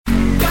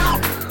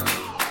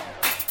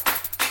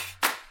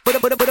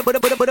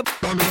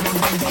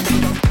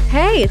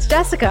Hey, it's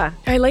Jessica.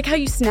 I like how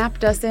you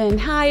snapped us in.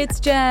 Hi, it's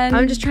Jen.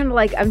 I'm trying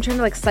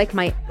to psych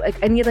my,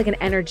 I need like an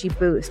energy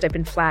boost. I've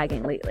been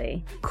flagging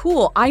lately.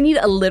 Cool. I need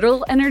a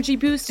little energy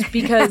boost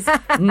because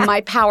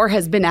my power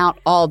has been out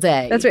all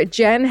day. That's right.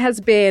 Jen has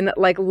been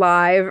like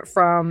live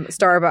from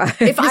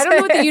Starbucks. If I don't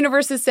know what the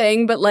universe is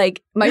saying, but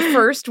like my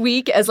first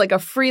week as like a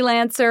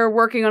freelancer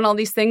working on all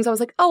these things, I was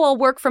like, oh, I'll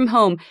work from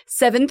home.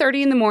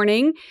 7:30 in the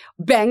morning,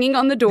 banging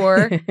on the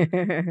door.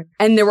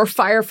 And there were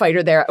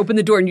firefighter there. I opened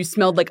the door and you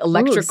smelled like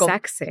electrical. Ooh,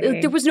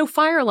 sexy. There was no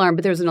fire alarm,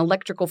 but there was an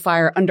electrical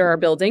fire under our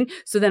building.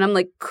 So then I'm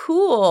like,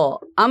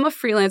 cool. I'm a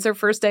freelancer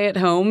first day at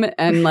home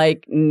and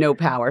like no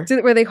power.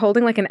 Were they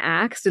holding like an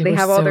axe? Did they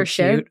have all their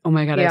shit? Oh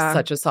my God, I have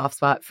such a soft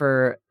spot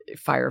for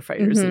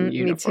firefighters in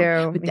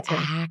uniform. Me With the too.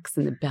 axe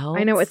and the belt.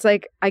 I know. It's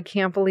like, I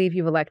can't believe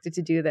you've elected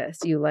to do this.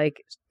 You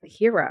like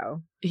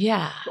hero.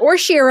 Yeah. Or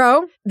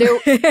Shiro.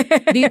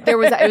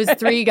 It was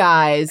three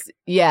guys.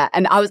 Yeah.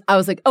 And I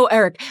was like, oh,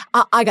 Eric,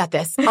 I got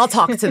this. I'll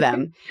talk to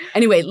them.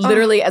 Anyway,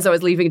 literally as I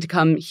was leaving to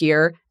come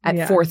here at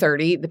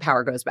 4:30, the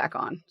power goes back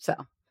on. So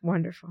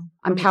wonderful.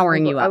 I'm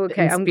powering you up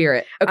in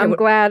spirit. Okay, I'm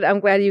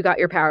glad you got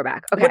your power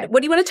back. Okay.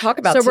 What do you want to talk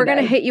about today? So we're going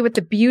to hit you with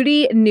the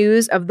beauty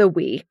news of the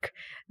week.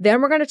 Then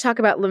we're going to talk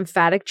about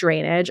lymphatic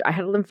drainage. I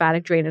had a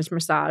lymphatic drainage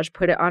massage,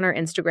 put it on our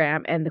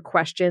Instagram, and the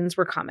questions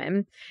were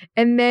coming.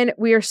 And then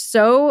we are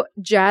so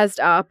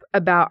jazzed up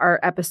about our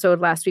episode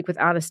last week with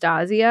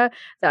Anastasia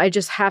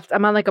that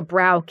I'm on like a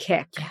brow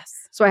kick. Yes.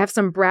 So I have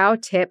some brow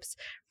tips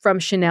from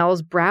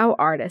Chanel's brow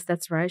artist.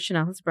 That's right,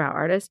 Chanel's brow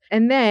artist.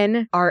 And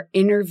then our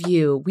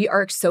interview. We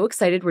are so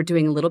excited. We're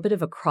doing a little bit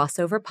of a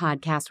crossover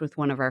podcast with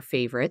one of our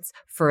favorites,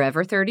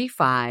 Forever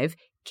 35.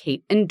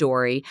 Kate and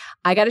Dory.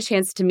 I got a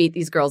chance to meet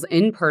these girls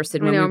in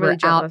person when we were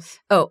out.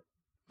 Oh,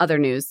 other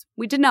news.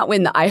 We did not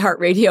win the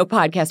iHeartRadio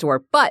Podcast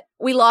Award, but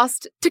we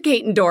lost to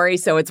Kate and Dory,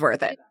 so it's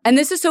worth it. And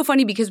this is so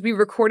funny because we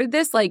recorded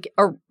this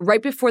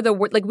right before the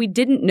award. Like we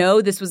didn't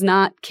know this was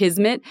not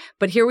kismet,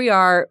 but here we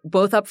are,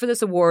 both up for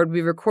this award.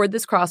 We record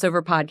this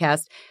crossover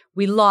podcast.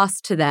 We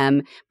lost to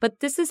them, but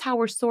this is how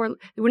we're sore.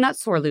 We're not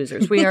sore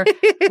losers. We are,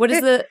 what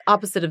is the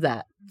opposite of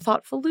that?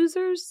 Thoughtful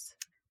losers?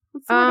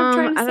 That's what I'm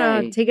trying to say. I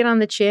don't know, take it on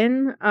the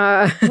chin.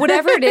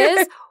 Whatever it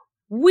is,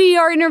 we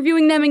are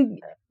interviewing them in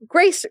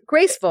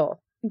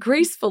graceful.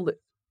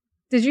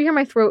 Did you hear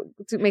my throat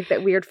make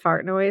that weird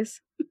fart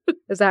noise?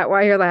 Is that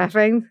why you're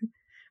laughing?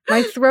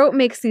 My throat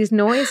makes these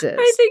noises.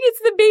 I think it's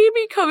the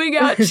baby coming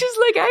out. She's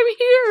like, I'm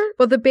here.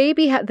 Well,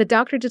 the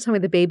doctor just told me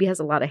the baby has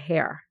a lot of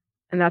hair.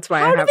 And that's why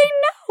How do they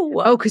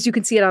know? Oh, because you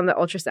can see it on the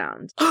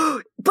ultrasound.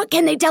 But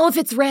can they tell if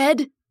it's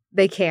red?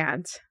 They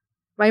can't.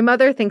 My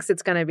mother thinks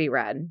it's going to be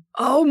red.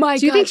 Oh, my God.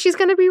 Do you think she's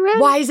going to be red?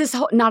 Why is this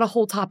not a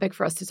whole topic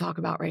for us to talk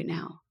about right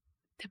now?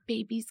 The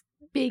baby's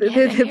big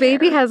head The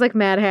baby has like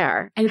mad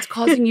hair. And it's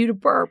causing you to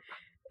burp.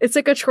 It's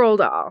like a troll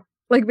doll.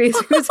 Like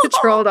basically it's a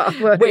troll doll.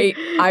 Wait,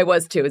 I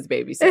was too as a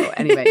baby. So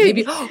anyway,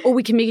 maybe,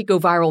 we can make it go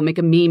viral. Make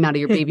a meme out of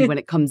your baby when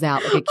it comes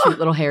out. Like a cute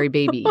little hairy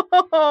baby.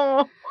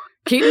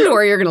 Kate and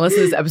Dory are going to listen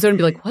to this episode and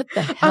be like, what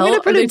the hell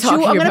are they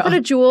talking about? I'm going to put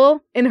a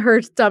jewel in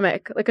her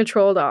stomach, like a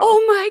troll doll.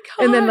 Oh, my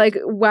God. And then, like,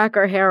 whack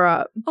her hair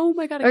up. Oh,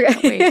 my God. I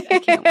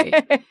can't wait.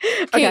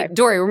 Kate,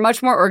 Dory, we're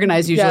much more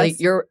organized usually. Yes.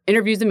 Your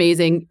interview's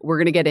amazing. We're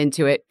going to get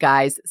into it.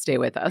 Guys, stay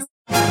with us.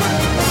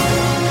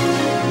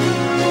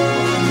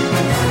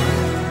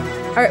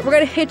 All right, we're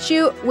going to hit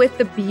you with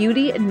the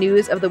beauty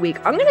news of the week.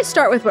 I'm going to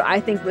start with what I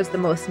think was the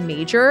most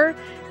major.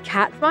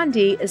 Kat Von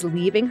D is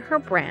leaving her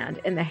brand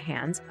in the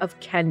hands of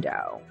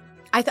Kendo.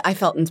 I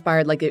felt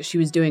inspired, like she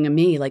was doing a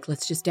me, like,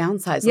 let's just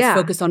downsize. Let's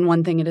focus on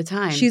one thing at a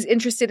time. She's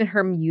interested in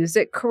her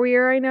music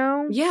career, I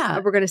know. Yeah.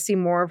 We're going to see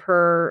more of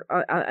her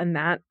on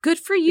that. Good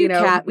for you,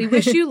 Kat. We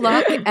wish you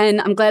luck.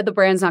 And I'm glad the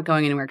brand's not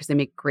going anywhere because they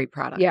make great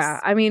products. Yeah.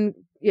 I mean,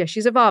 yeah,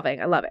 she's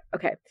evolving. I love it.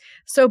 Okay.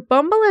 So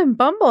Bumble and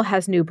Bumble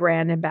has new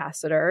brand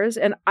ambassadors.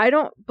 And I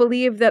don't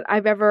believe that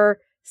I've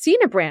ever seen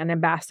a brand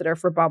ambassador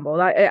for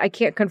Bumble. I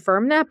can't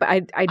confirm that, but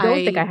I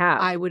don't think I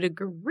have. I would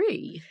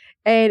agree.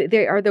 And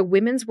they are the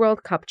Women's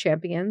World Cup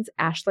champions,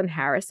 Ashlyn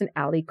Harris and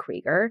Ali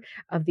Krieger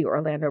of the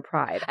Orlando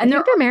Pride. And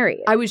they're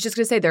married. I was just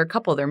going to say they're a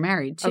couple. They're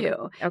married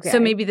too. Okay. So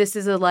maybe this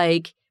is a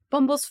like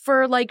Bumble's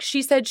for like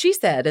she said,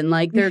 and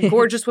like they're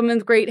gorgeous women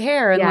with great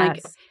hair. And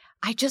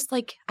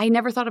like, I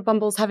never thought of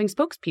Bumble's having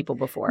spokespeople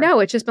before. No,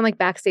 it's just been like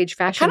backstage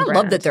fashion. I kind of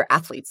love that they're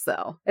athletes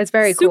though. It's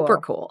very cool.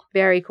 Super cool.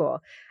 Very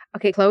cool.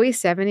 Okay, Chloe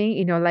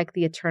Sevigny, like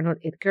the eternal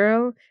it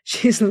girl,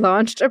 she's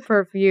launched a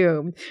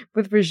perfume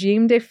with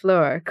Regime de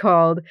Fleur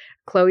called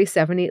Chloe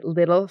Sevigny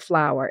Little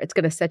Flower. It's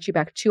going to set you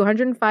back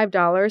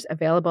 $205,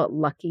 available at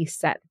Lucky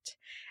Scent.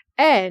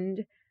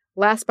 And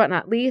Last but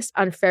not least,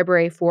 on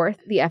February 4th,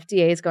 the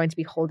FDA is going to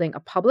be holding a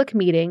public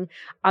meeting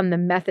on the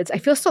methods. I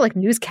feel so like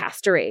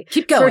newscastery.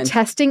 Keep going. For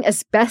testing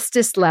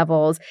asbestos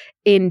levels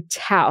in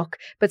talc,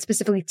 but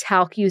specifically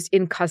talc used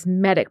in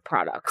cosmetic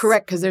products.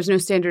 Correct, because there's no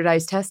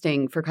standardized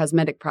testing for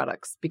cosmetic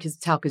products because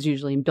talc is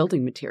usually in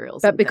building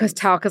materials. But because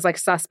talc is like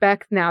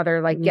suspect, now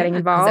they're like getting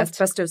involved.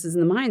 Asbestos is in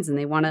the mines and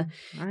they want to,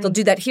 they'll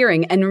do that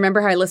hearing. And remember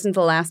how I listened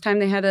to the last time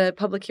they had a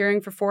public hearing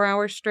for 4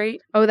 hours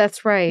straight? Oh,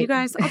 that's right. You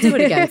guys, I'll do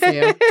it again for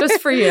you.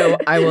 Just for you,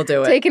 I will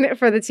do it. Taking it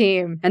for the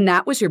team. And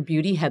that was your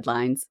beauty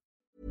headlines.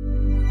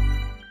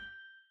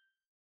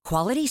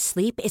 Quality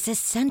sleep is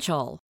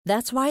essential.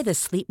 That's why the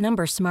Sleep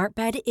Number Smart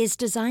Bed is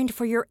designed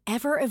for your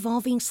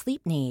ever-evolving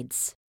sleep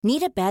needs.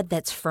 Need a bed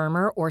that's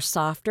firmer or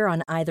softer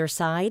on either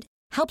side?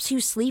 Helps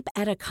you sleep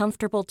at a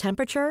comfortable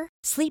temperature?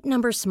 Sleep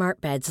Number Smart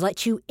Beds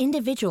let you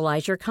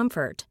individualize your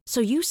comfort, so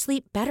you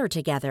sleep better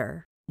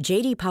together.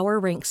 J.D. Power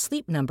ranks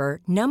Sleep Number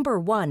number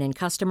 1 in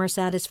customer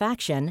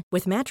satisfaction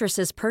with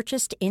mattresses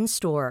purchased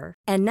in-store.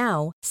 And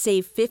now,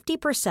 save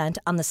 50%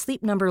 on the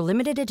Sleep Number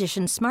Limited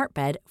Edition Smart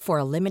Bed for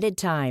a limited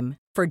time.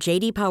 For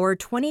J.D. Power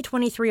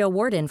 2023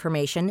 award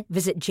information,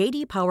 visit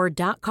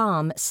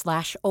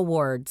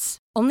jdpower.com/awards.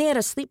 Only at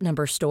a Sleep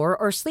Number store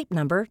or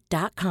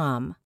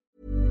sleepnumber.com.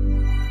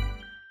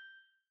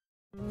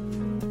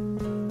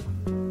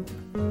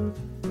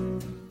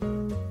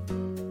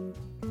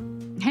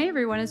 Hey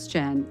everyone, it's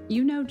Jen.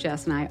 You know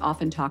Jess and I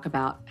often talk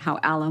about how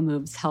Alo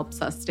Moves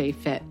helps us stay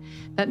fit.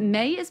 But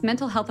May is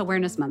Mental Health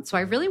Awareness Month, so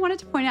I really wanted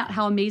to point out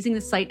how amazing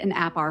the site and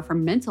app are for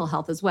mental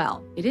health as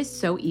well. It is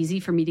so easy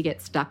for me to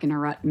get stuck in a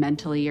rut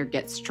mentally or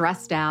get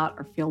stressed out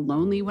or feel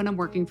lonely when I'm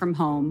working from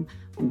home.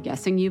 I'm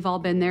guessing you've all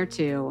been there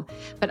too.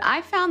 But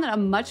I found that a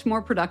much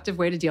more productive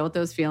way to deal with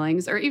those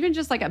feelings, or even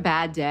just like a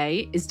bad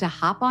day, is to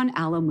hop on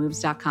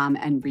alomoves.com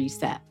and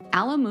reset.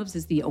 Alo Moves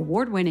is the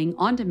award-winning,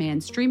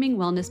 on-demand streaming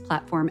wellness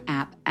platform,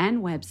 app,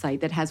 and website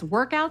that has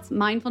workouts,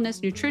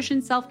 mindfulness, nutrition,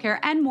 self-care,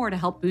 and more to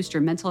help boost your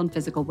mental and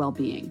physical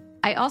well-being.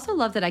 I also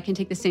love that I can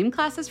take the same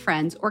class as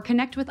friends or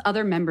connect with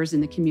other members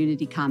in the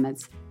community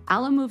comments.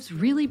 Alo Moves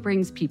really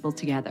brings people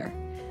together.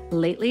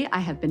 Lately, I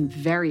have been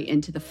very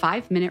into the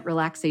 5-minute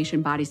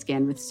relaxation body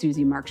scan with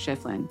Susie Mark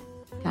Schifflin.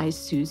 Guys,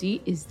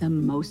 Susie is the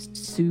most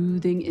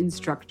soothing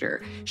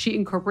instructor. She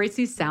incorporates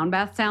these sound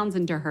bath sounds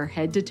into her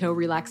head-to-toe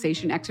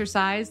relaxation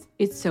exercise.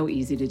 It's so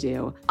easy to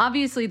do.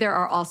 Obviously, there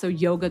are also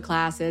yoga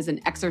classes and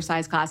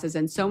exercise classes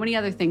and so many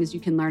other things you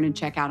can learn and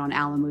check out on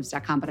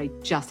alomoves.com, but I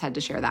just had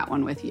to share that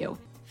one with you.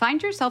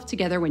 Find yourself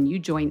together when you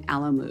join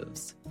Alo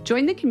Moves.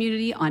 Join the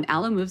community on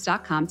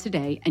alomoves.com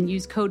today and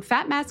use code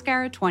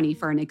FATMASCARA20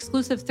 for an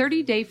exclusive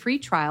 30-day free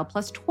trial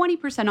plus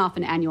 20% off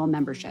an annual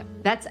membership.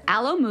 That's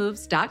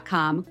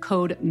alomoves.com,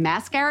 code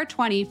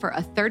MASCARA20 for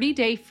a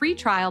 30-day free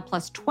trial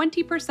plus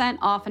 20%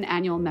 off an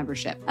annual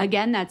membership.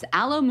 Again, that's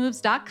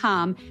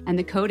alomoves.com and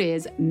the code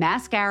is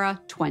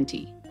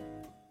MASCARA20.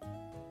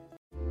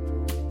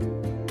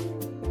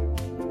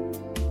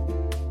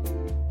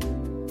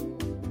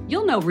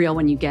 You'll know real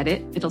when you get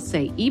it. It'll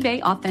say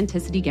eBay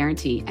Authenticity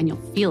Guarantee, and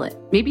you'll feel it.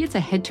 Maybe it's a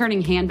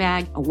head-turning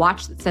handbag, a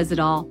watch that says it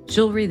all,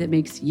 jewelry that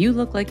makes you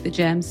look like the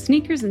gem,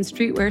 sneakers and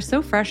streetwear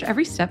so fresh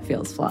every step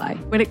feels fly.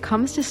 When it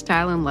comes to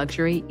style and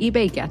luxury,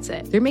 eBay gets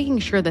it. They're making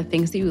sure the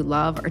things that you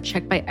love are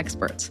checked by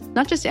experts.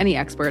 Not just any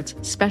experts,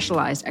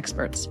 specialized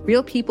experts.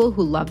 Real people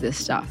who love this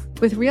stuff.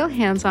 With real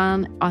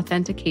hands-on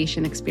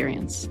authentication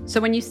experience. So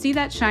when you see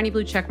that shiny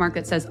blue checkmark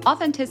that says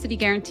Authenticity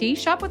Guarantee,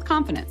 shop with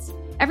confidence.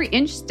 Every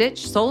inch,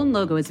 stitch, sole, and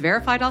logo is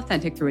verified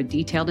authentic through a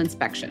detailed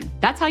inspection.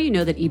 That's how you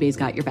know that eBay's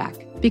got your back.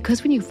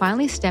 Because when you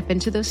finally step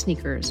into those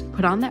sneakers,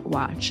 put on that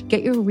watch,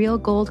 get your real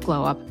gold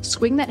glow up,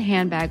 swing that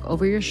handbag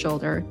over your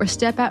shoulder, or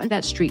step out in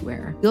that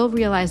streetwear, you'll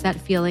realize that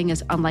feeling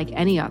is unlike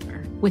any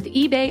other. With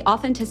eBay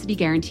Authenticity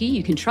Guarantee,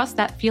 you can trust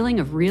that feeling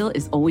of real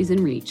is always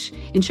in reach.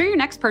 Ensure your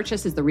next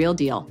purchase is the real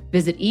deal.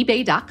 Visit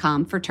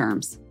ebay.com for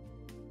terms.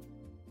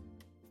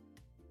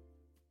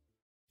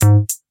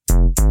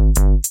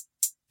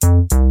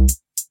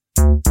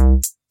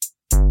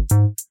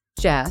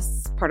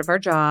 Jess, part of our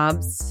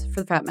jobs for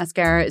the Fat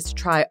Mascara is to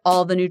try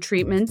all the new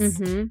treatments.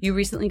 Mm-hmm. You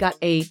recently got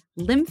a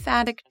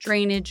lymphatic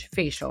drainage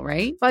facial,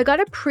 right? Well, I got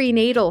a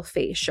prenatal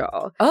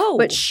facial. Oh.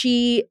 But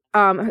she,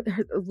 her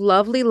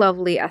lovely,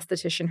 lovely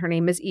esthetician, her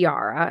name is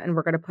Iara, and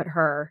we're going to put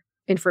her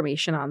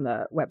information on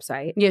the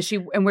website. Yeah,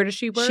 and where does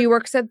she work? She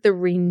works at the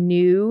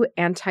Renew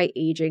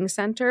Anti-Aging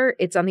Center.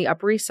 It's on the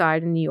Upper East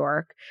Side in New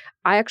York.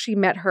 I actually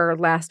met her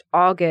last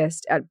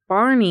August at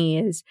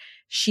Barney's.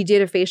 She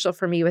did a facial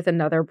for me with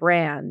another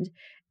brand.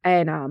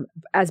 And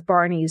as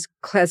Barney's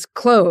has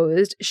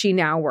closed, she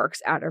now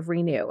works out of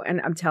Renew.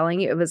 And I'm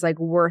telling you, it was like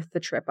worth the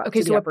trip up.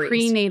 Okay, to so the a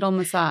prenatal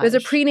massage. It was a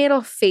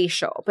prenatal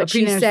facial. But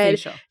she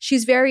said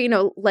she's very,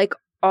 like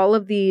all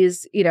of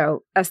these,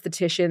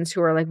 estheticians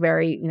who are like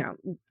very,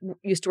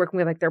 used to working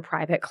with like their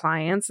private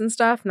clients and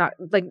stuff, not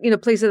like,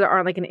 places that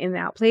aren't like an in and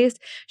out place.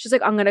 She's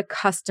like, I'm going to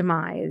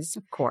customize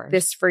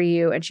this for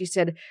you. And she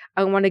said,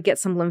 I want to get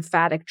some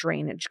lymphatic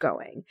drainage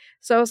going.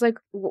 So I was like,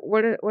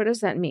 what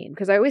does that mean?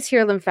 Because I always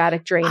hear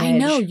lymphatic drainage. I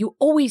know, you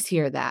always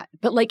hear that.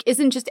 But like,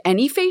 isn't just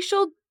any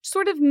facial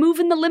sort of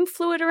moving the lymph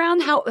fluid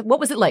around? What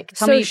was it like?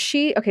 Tell me.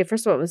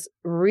 First of all, it was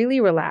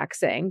really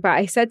relaxing. But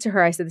I said to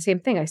her, I said the same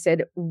thing. I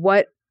said,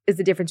 what is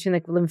the difference between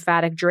like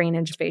lymphatic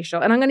drainage facial?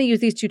 And I'm going to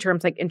use these two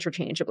terms like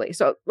interchangeably.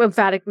 So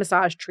lymphatic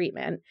massage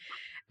treatment.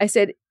 I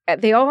said,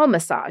 they all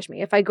massage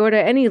me. If I go to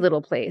any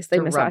little place, they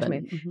massage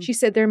me. Mm-hmm. She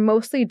said they're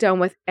mostly done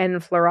with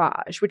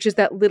enfleurage, which is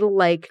that little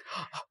like,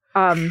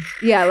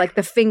 like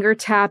the finger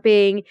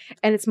tapping.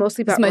 And it's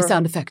mostly about— It's my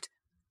sound effect.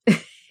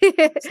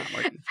 It's not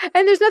working.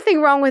 And there's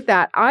nothing wrong with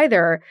that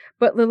either.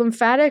 But the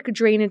lymphatic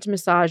drainage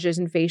massages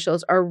and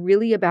facials are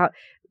really about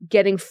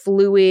getting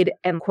fluid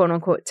and quote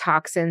unquote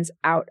toxins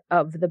out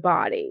of the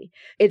body.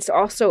 It's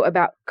also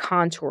about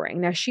contouring.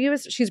 Now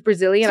she's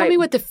Brazilian. Tell me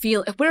what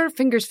her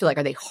fingers feel like.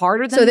 Are they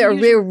harder than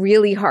they're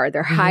really hard.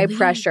 They're high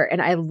pressure and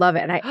I love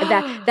it.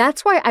 And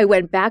that's why I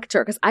went back to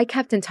her, because I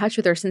kept in touch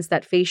with her since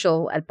that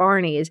facial at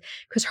Barney's,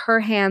 because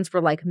her hands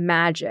were like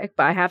magic.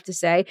 But I have to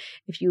say,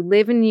 if you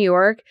live in New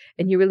York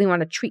and you really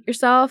want to treat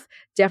yourself,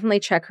 definitely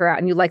check her out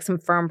and you like some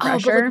firm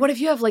pressure. But like, what if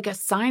you have like a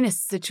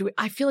sinus situation?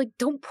 I feel like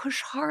don't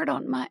push hard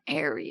on my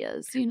areas,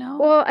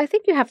 Well, I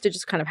think you have to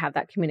just kind of have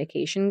that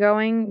communication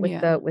going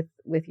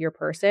with your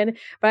person.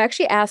 But I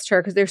actually asked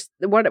her, because there's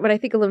what I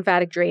think of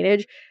lymphatic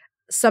drainage,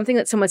 something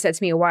that someone said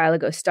to me a while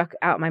ago stuck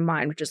out in my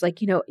mind, which is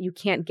like, you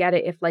can't get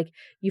it if like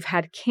you've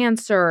had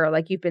cancer or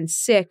like you've been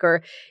sick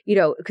or,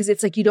 because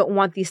it's like you don't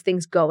want these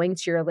things going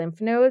to your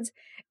lymph nodes.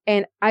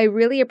 And I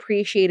really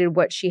appreciated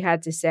what she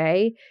had to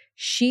say.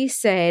 She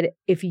said,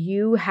 if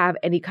you have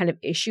any kind of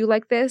issue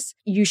like this,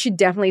 you should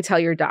definitely tell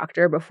your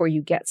doctor before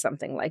you get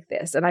something like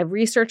this. And I've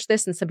researched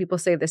this, and some people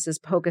say this is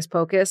hocus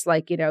pocus,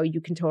 like,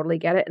 you can totally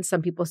get it. And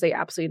some people say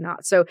absolutely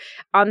not. So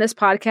on this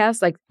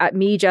podcast, like at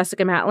me,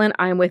 Jessica Matlin,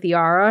 I'm with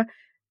Yara.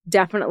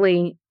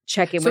 Definitely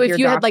check in with your doctor. So if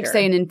you had like,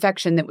 say, an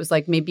infection that was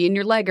like maybe in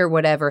your leg or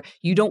whatever,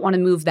 you don't want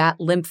to move that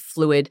lymph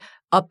fluid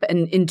up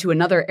and into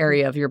another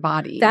area of your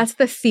body. That's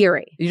the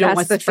theory. You don't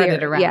want to spread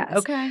it around. Yes.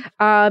 Okay.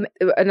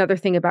 Another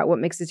thing about what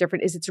makes it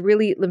different is it's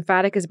really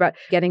lymphatic is about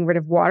getting rid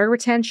of water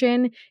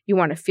retention. You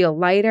want to feel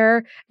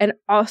lighter. And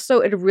also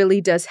it really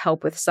does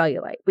help with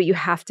cellulite, but you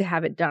have to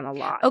have it done a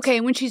lot. Okay.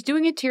 And when she's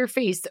doing it to your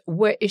face,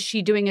 what is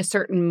she doing a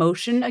certain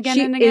motion again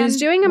and again? She is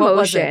doing a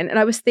motion. And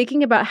I was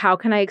thinking about how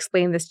can I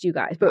explain this to you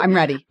guys? But I'm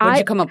ready. What did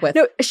you come up with?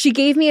 No, she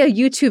gave me a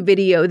YouTube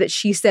video that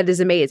she said is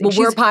amazing. Well,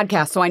 we're a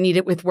podcast, so I need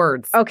it with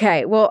words.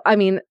 Okay. Well, I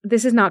mean,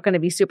 this is not going to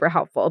be super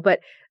helpful, but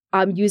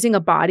using a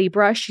body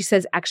brush, she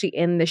says actually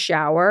in the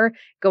shower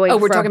going. Oh,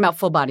 we're talking about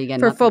full body again.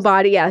 For full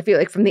body. Yeah. I feel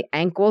like from the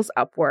ankles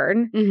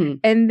upward. Mm-hmm.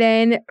 And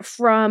then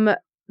from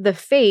the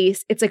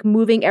face, it's like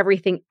moving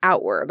everything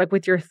outward, like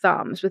with your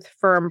thumbs, with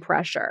firm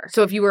pressure.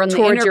 So if you were on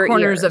the inner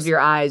corners of your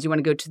eyes, you want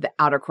to go to the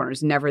outer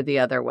corners, never the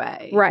other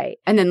way. Right.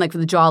 And then like for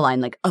the jawline,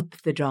 like up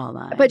the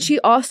jawline. But she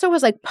also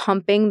was like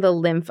pumping the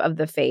lymph of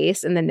the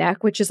face and the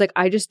neck, which is like,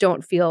 I just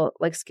don't feel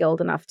like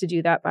skilled enough to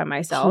do that by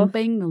myself.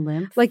 Pumping the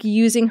lymph? Like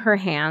using her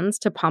hands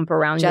to pump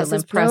around your lymph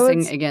nodes. Jess is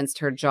pressing against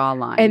her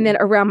jawline. And then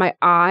around my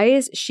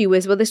eyes, she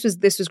was, this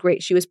was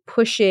great. She was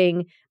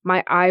pushing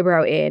my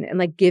eyebrow in and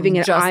like giving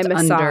an eye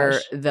massage under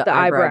the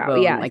eyebrow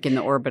bone, yeah, like in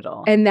the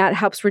orbital. And that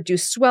helps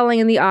reduce swelling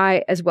in the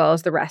eye as well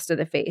as the rest of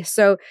the face.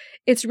 So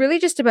it's really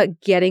just about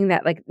getting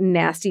that like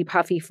nasty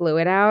puffy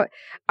fluid out.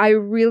 I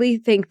really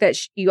think that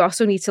you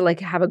also need to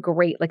like have a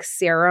great like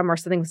serum or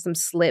something with some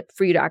slip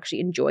for you to actually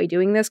enjoy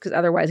doing this, because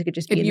otherwise it could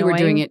just be annoying. If you were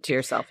doing it to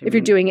yourself. If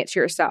you're doing it to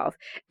yourself.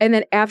 And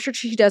then after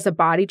she does a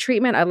body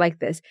treatment, I like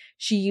this.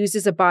 She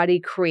uses a body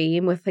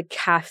cream with like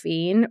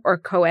caffeine or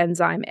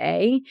coenzyme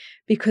A,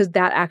 because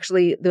that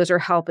actually, those are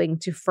helping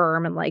to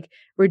firm and like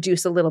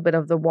reduce a little bit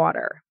of the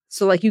water.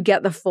 So like you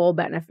get the full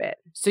benefit.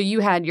 So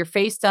you had your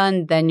face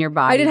done, then your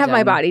body I didn't have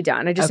my body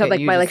done. I just had like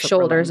my like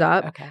shoulders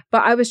up. Okay.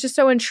 But I was just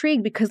so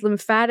intrigued because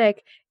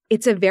lymphatic,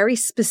 it's a very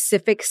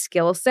specific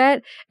skill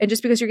set. And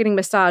just because you're getting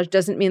massage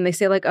doesn't mean they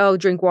say like, oh,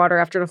 drink water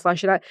after to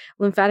flush it out.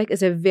 Lymphatic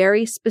is a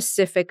very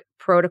specific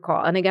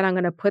protocol. And again, I'm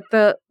going to put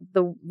the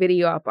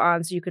video up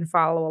on so you can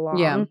follow along.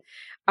 Yeah.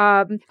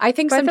 I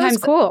think sometimes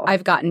cool.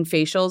 I've gotten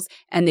facials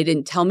and they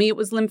didn't tell me it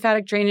was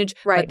lymphatic drainage,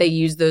 right, but they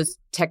use those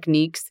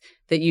techniques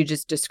that you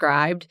just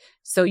described.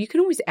 So you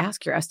can always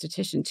ask your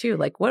esthetician too,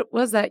 like, what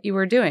was that you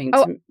were doing?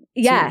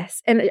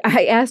 Yes. And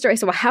I asked her, I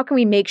said, well, how can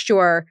we make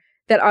sure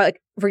that like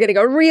we're getting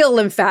a real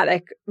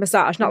lymphatic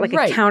massage, not like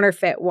a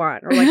counterfeit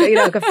one or like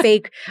like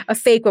a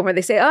fake one where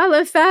they say, oh,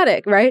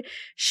 lymphatic, right?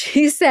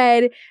 She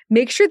said,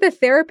 make sure the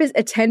therapist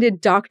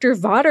attended Dr.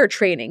 Vodder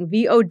training,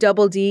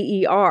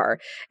 VODDER,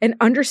 and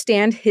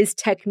understand his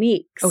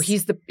techniques. Oh,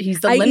 he's the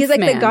lymph he's like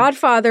man. the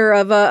godfather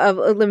of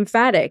a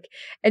lymphatic.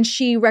 And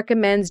she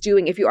recommends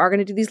doing, if you are going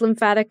to do these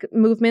lymphatic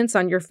movements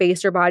on your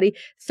face or body,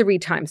 3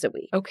 times a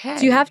week. Okay.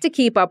 So you have to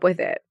keep up with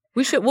it.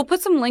 We'll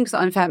put some links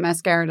on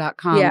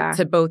fatmascara.com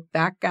to both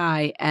that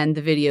guy and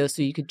the video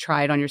so you could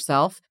try it on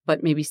yourself,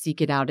 but maybe seek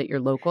it out at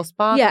your local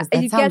spa. Yeah,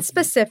 you get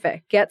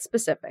specific. Get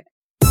specific.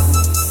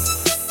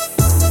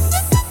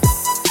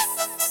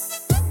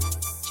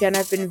 Jen,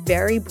 I've been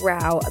very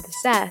brow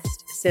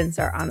obsessed since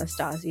our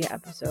Anastasia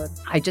episode.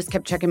 I just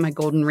kept checking my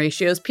golden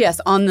ratios. P.S.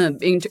 On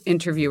the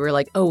interview, we're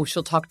like, oh,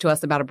 she'll talk to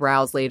us about her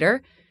brows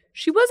later.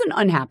 She wasn't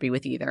unhappy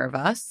with either of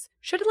us.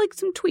 She had like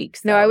some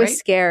tweaks. No, I was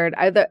scared.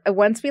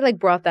 Once we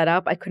brought that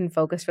up, I couldn't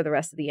focus for the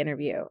rest of the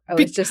interview. I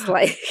was just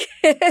like,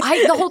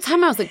 the whole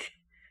time I was like,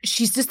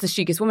 she's just the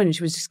chicest woman, and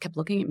she just kept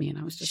looking at me, and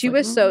I was just. She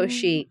was so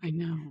chic. I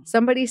know.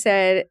 Somebody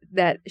said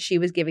that she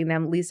was giving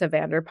them Lisa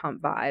Vanderpump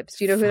vibes.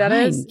 Do you know who that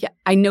is? Yeah,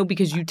 I know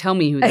because you tell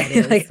me who that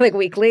is. like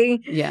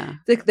weekly. Yeah,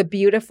 the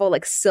beautiful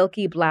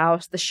silky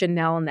blouse, the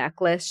Chanel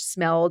necklace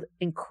smelled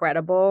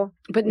incredible.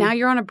 But now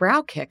you're on a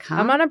brow kick, huh?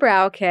 I'm on a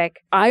brow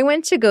kick. I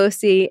went to go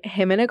see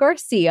Jimena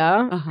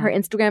Garcia. Her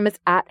Instagram is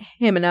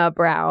 @Jimena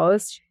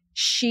Brows.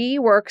 She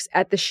works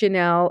at the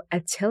Chanel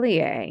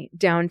Atelier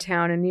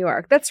downtown in New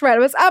York. That's right. It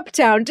was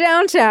uptown,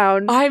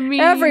 downtown. I mean,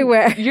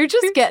 everywhere. You're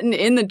just getting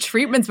in the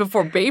treatments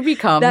before baby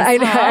comes.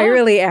 I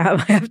really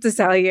am. I have to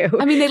tell you.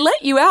 I mean, they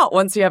let you out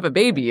once you have a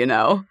baby, you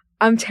know.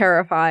 I'm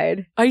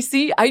terrified. I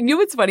see. I knew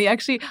it's funny.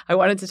 Actually, I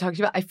wanted to talk to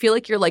you about. I feel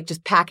like you're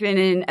just packing it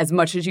in as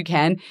much as you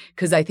can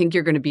because I think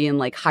you're going to be in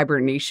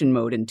hibernation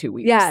mode in 2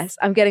 weeks. Yes.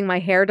 I'm getting my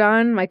hair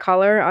done, my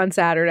color on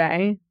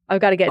Saturday. I've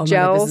got to get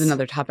gels. This is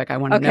another topic. I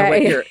want to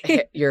know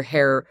your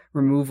hair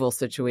removal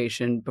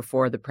situation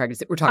before the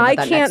pregnancy. We're talking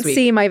about that next week. I can't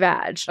see my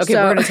vag. Okay,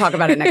 we're going to talk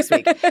about it next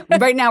week.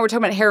 Right now, we're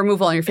talking about hair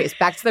removal on your face.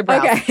 Back to the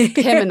brows. Okay.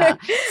 Jimena.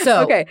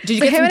 So, did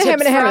you get some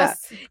tips for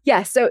us?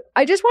 Yes. So,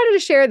 I just wanted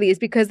to share these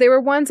because they were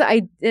ones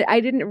I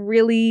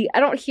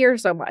don't hear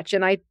so much.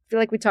 And I feel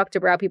like we talk to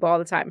brow people all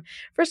the time.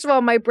 First of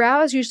all, my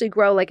brows usually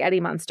grow like Eddie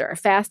Munster,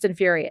 fast and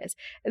furious.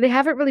 And they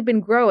haven't really been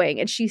growing.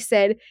 And she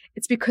said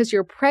it's because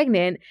you're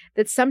pregnant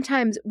that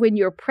sometimes when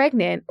you're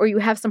pregnant or you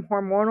have some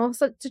hormonal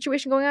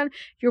situation going on,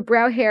 your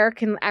brow hair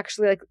can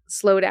actually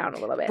slow down a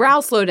little bit. Brow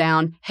slow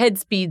down, head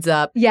speeds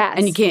up. Yes.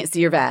 And you can't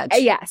see your vag.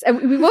 Yes.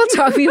 And we will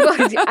talk. I feel.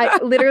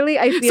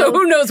 So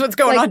who knows what's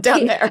going on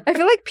down there? I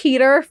feel like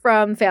Peter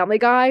from Family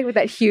Guy with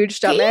that huge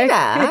stomach.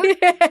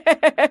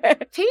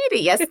 Peter,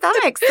 your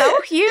stomach's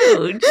so huge.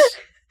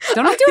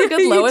 Don't I do a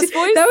good Lois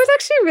voice? That was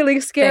actually really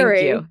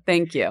scary.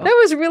 Thank you. That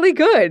was really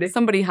good.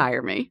 Somebody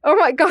hire me. Oh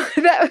my God.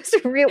 That was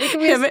really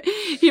good.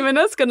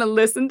 Jimena's going to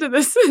listen to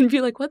this and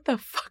be like, what the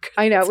fuck?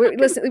 I know.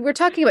 We're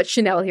talking about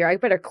Chanel here. I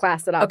better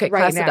class it up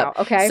right now.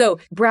 Okay. So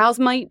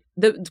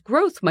the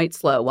growth might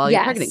slow while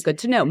you're pregnant. Good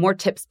to know. More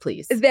tips,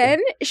 please. Then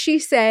she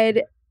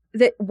said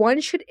that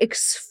one should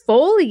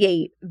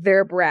exfoliate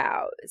their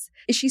brows.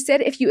 She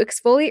said if you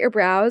exfoliate your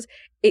brows,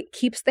 it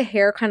keeps the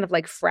hair kind of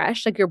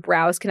fresh. Your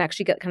brows can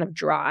actually get kind of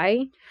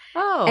dry.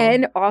 Oh.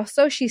 And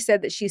also she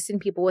said that she's seen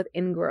people with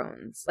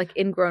ingrowns,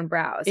 ingrown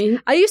brows.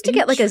 I used to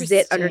get a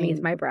zit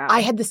underneath my brow.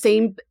 I had the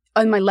same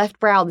on my left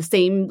brow, the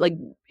same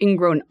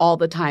ingrown all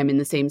the time in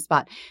the same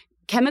spot.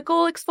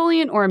 Chemical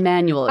exfoliant or a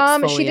manual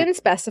exfoliant? She didn't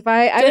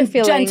specify. I didn't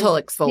feel gentle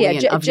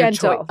exfoliant of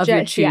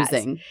your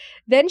choosing. Yes.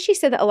 Then she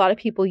said that a lot of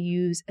people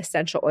use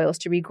essential oils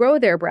to regrow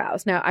their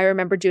brows. Now, I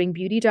remember doing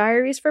Beauty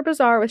Diaries for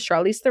Bazaar with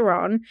Charlize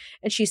Theron,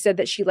 and she said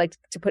that she liked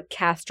to put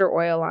castor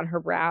oil on her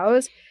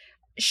brows.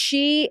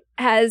 She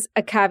has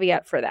a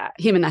caveat for that.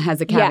 Jimena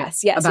has a caveat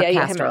about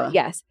castor oil.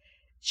 Yes.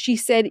 She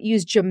said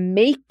use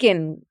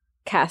Jamaican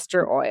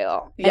castor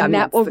oil, and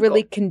that will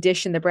really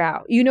condition the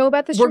brow. You know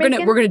about this? We're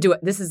gonna do it.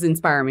 This is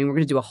inspiring me. We're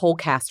gonna do a whole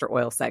castor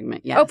oil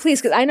segment. Yes. Oh,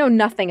 please, because I know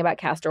nothing about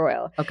castor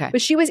oil. Okay,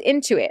 but she was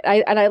into it.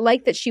 I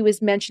like that she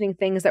was mentioning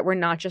things that were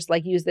not just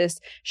use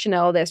this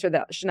Chanel this or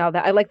that Chanel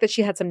that. I like that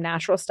she had some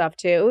natural stuff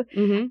too.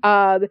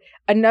 Mm-hmm.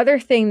 Another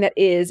thing that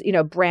is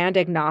brand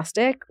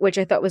agnostic, which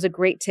I thought was a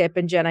great tip,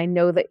 and Jen, I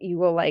know that you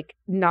will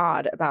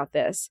nod about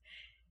this,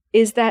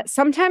 is that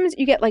sometimes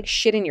you get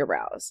shit in your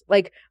brows,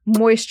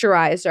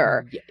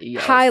 moisturizer,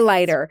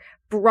 highlighter,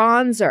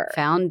 bronzer,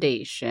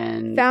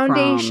 foundation.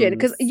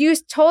 Because you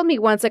told me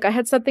once, I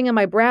had something in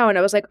my brow and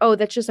I was like, oh,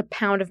 that's just a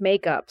pound of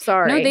makeup.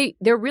 Sorry. No,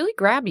 they're really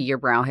grabby, your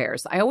brow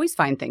hairs. I always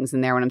find things in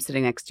there when I'm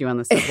sitting next to you on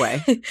the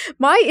subway.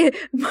 Mine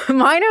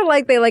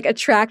are they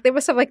attract, they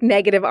must have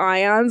negative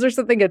ions or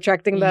something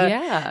attracting the.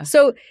 Yeah.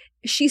 So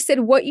she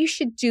said what you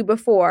should do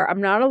before,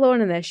 I'm not alone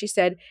in this, she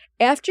said,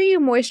 after you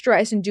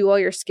moisturize and do all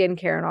your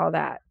skincare and all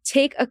that,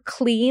 take a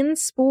clean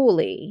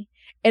spoolie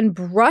and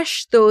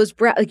brush those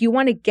brows. You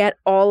want to get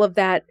all of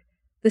that,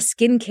 the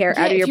skincare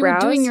out of your brows.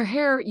 If you were doing your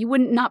hair, you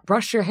wouldn't not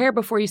brush your hair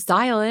before you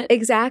style it.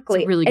 Exactly.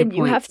 That's a really good point. And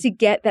you have to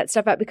get that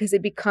stuff out because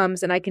it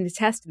becomes, and I can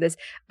attest to this,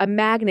 a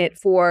magnet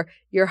for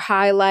your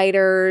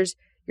highlighters,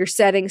 your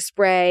setting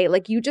spray.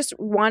 You just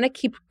want to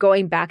keep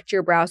going back to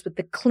your brows with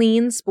the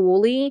clean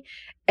spoolie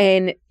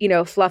and,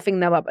 fluffing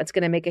them up. It's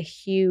going to make a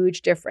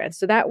huge difference.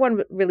 So that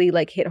one really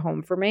hit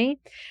home for me.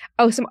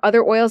 Oh, some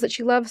other oils that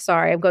she loves.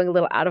 Sorry, I'm going a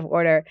little out of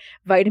order.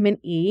 Vitamin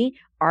E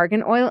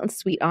argan oil and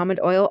sweet almond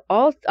oil,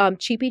 all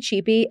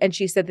cheapy. And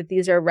she said that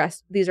these are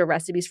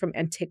recipes from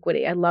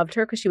antiquity. I loved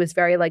her because she was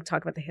very like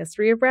talking about the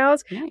history of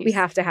brows. Nice. We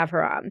have to have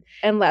her on.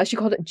 And she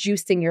called it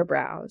juicing your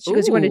brows. She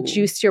goes, you want to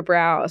juice your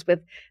brows with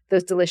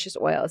those delicious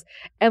oils.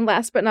 And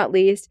last but not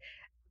least,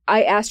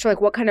 I asked her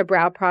like, what kind of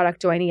brow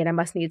product do I need? I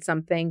must need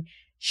something.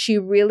 She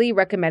really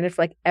recommended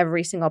for like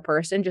every single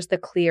person, just the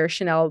clear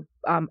Chanel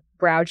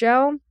brow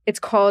gel. It's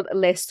called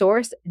Les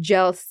Sources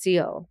Gel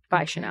Seal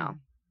by Chanel.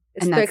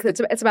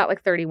 It's about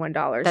like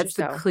 $31. That's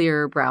the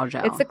clear brow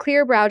gel. It's the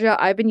clear brow gel.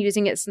 I've been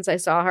using it since I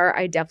saw her.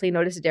 I definitely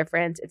noticed a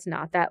difference. It's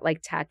not that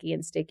like tacky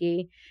and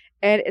sticky.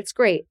 And it's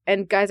great.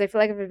 And guys, I feel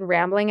like I've been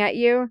rambling at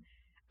you.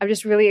 I'm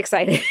just really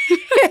excited.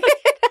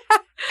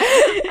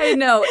 I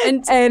know.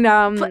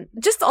 And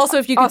just also,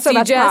 if you could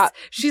see Jess,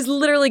 she's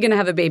literally going to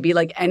have a baby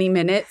like any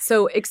minute.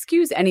 So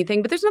excuse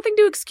anything, but there's nothing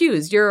to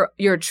excuse. You're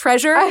a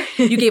treasure.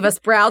 You gave us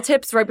brow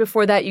tips. Right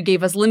before that, you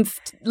gave us lymph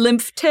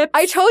tips.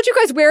 I told you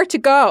guys where to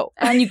go.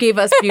 And you gave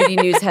us beauty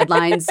news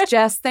headlines.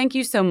 Jess, thank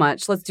you so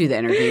much. Let's do the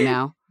interview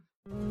now.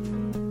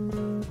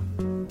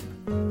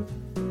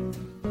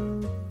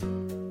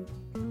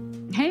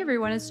 Hey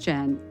everyone, it's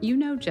Jen. You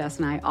know Jess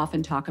and I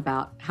often talk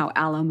about how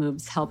Alo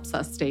Moves helps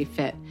us stay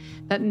fit.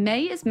 But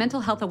May is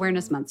Mental Health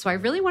Awareness Month, so I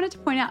really wanted to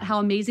point out how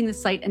amazing the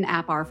site and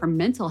app are for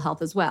mental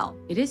health as well.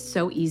 It is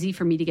so easy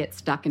for me to get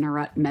stuck in a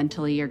rut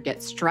mentally or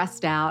get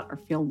stressed out or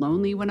feel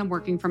lonely when I'm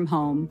working from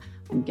home.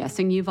 I'm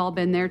guessing you've all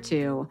been there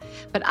too.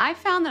 But I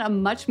found that a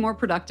much more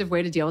productive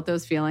way to deal with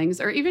those feelings,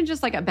 or even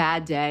just like a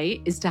bad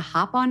day, is to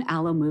hop on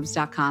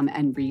alomoves.com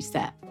and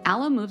reset.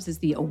 Alo Moves is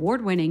the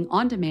award-winning,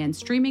 on-demand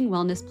streaming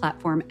wellness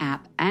platform,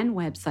 app, and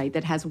website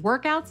that has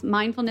workouts,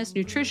 mindfulness,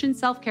 nutrition,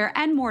 self-care,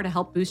 and more to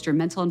help boost your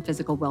mental and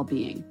physical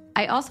well-being.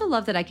 I also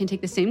love that I can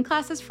take the same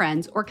class as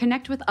friends or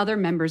connect with other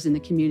members in the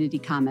community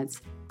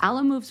comments.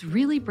 Alo Moves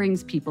really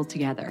brings people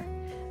together.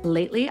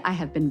 Lately, I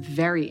have been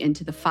very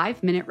into the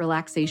 5-minute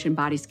relaxation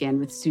body scan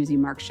with Susie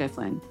Mark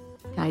Schifflin.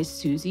 Guys,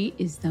 Susie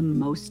is the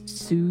most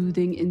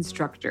soothing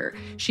instructor.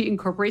 She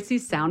incorporates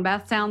these sound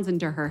bath sounds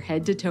into her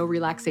head-to-toe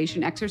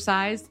relaxation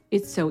exercise.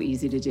 It's so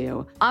easy to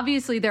do.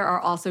 Obviously, there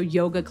are also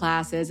yoga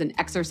classes and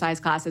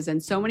exercise classes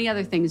and so many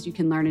other things you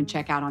can learn and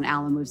check out on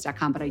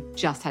alomoves.com, but I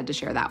just had to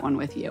share that one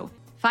with you.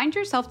 Find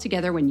yourself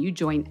together when you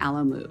join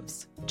Alo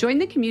Moves. Join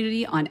the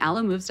community on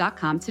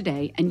alomoves.com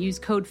today and use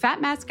code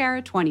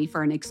FATMASCARA20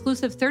 for an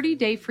exclusive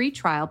 30-day free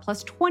trial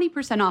plus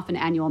 20% off an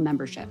annual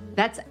membership.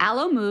 That's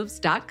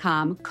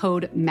alomoves.com,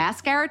 code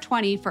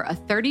MASCARA20 for a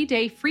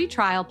 30-day free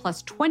trial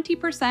plus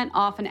 20%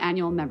 off an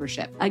annual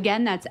membership.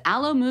 Again, that's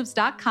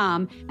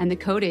alomoves.com and the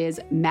code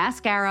is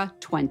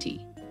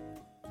MASCARA20.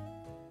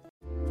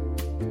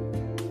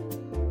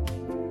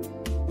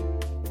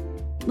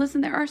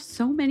 Listen, there are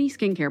so many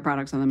skincare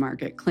products on the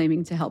market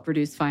claiming to help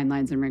reduce fine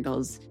lines and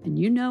wrinkles, and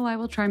you know I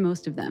will try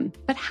most of them.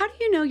 But how do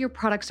you know your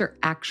products are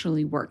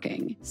actually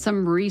working?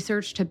 Some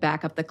research to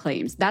back up the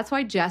claims. That's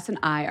why Jess and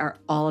I are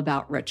all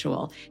about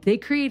Ritual. They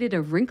created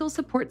a wrinkle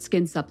support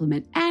skin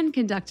supplement and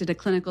conducted a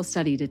clinical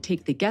study to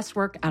take the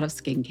guesswork out of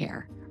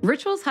skincare.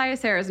 Ritual's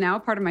Hyacera is now a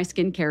part of my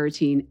skincare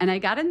routine, and I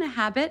got in the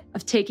habit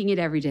of taking it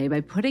every day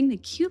by putting the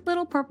cute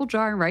little purple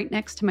jar right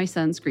next to my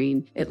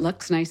sunscreen. It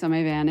looks nice on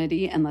my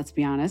vanity, and let's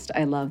be honest,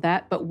 I love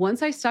that. But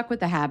once I stuck with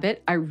the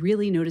habit, I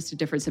really noticed a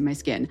difference in my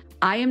skin.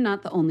 I am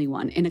not the only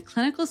one. In a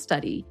clinical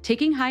study,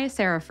 taking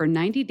Hyacera for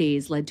 90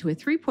 days led to a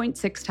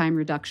 3.6 time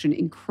reduction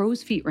in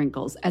crow's feet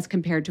wrinkles as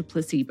compared to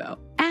placebo.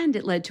 And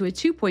it led to a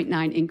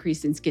 2.9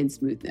 increase in skin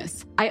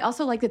smoothness. I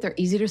also like that they're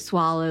easy to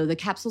swallow. The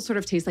capsules sort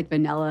of taste like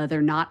vanilla.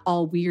 They're not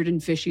all weird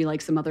and fishy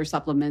like some other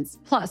supplements.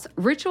 Plus,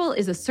 Ritual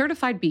is a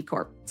certified B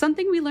Corp,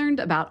 something we learned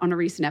about on a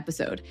recent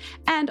episode.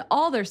 And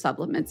all their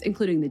supplements,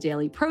 including the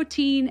daily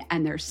protein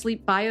and their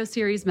Sleep Bio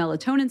Series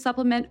melatonin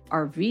supplement,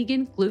 are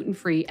vegan,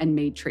 gluten-free, and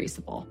made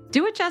traceable.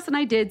 Do what Jess and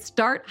I did,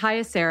 start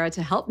Hyacera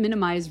to help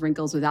minimize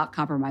wrinkles without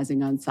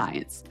compromising on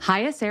science.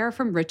 Hyacera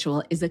from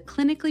Ritual is a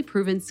clinically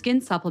proven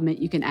skin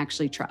supplement you can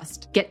actually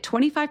trust. Get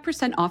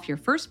 25% off your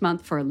first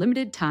month for a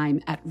limited time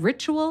at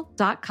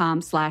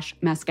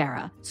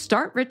ritual.com/mascara.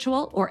 Start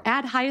Ritual or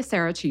add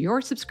Hyacera to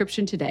your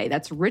subscription today.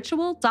 That's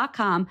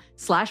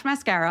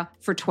ritual.com/mascara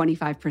for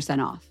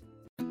 25% off.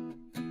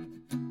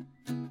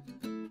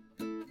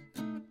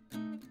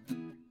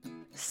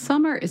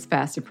 Summer is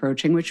fast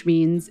approaching, which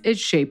means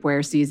it's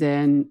shapewear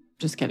season.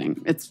 Just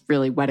kidding. It's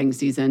really wedding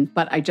season.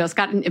 But I just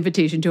got an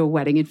invitation to a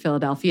wedding in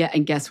Philadelphia,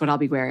 and guess what I'll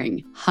be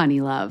wearing?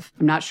 Honey Love.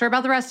 I'm not sure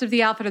about the rest of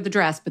the outfit or the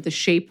dress, but the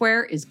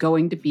shapewear is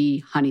going to be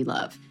Honey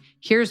Love.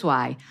 Here's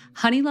why.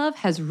 Honey Love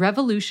has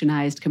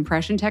revolutionized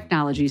compression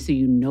technology so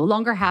you no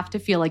longer have to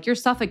feel like you're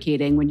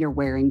suffocating when you're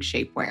wearing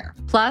shapewear.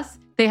 Plus,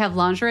 They have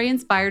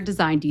lingerie-inspired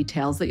design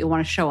details that you'll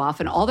want to show off,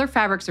 and all their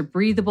fabrics are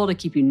breathable to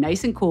keep you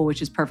nice and cool,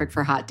 which is perfect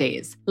for hot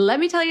days. Let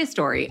me tell you a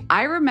story.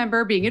 I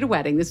remember being at a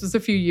wedding, this was a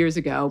few years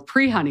ago,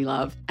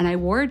 pre-Honeylove, and I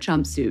wore a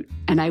jumpsuit,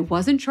 and I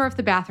wasn't sure if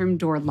the bathroom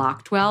door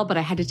locked well, but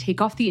I had to take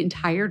off the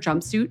entire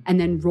jumpsuit and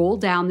then roll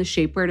down the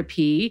shapewear to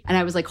pee, and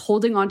I was like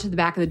holding onto the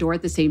back of the door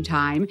at the same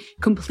time,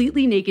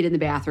 completely naked in the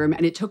bathroom,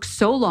 and it took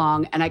so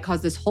long, and I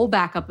caused this whole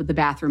backup of the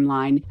bathroom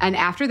line, and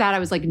after that, I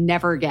was like,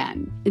 never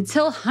again.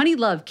 Until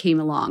Honeylove came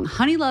along.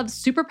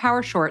 Honeylove's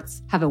Superpower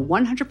shorts have a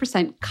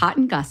 100%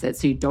 cotton gusset,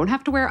 so you don't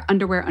have to wear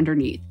underwear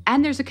underneath.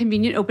 And there's a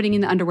convenient opening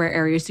in the underwear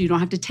area, so you don't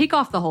have to take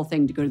off the whole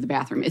thing to go to the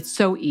bathroom. It's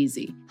so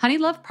easy.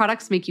 Honeylove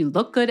products make you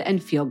look good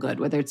and feel good,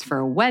 whether it's for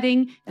a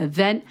wedding,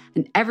 event,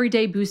 an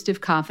everyday boost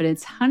of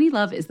confidence.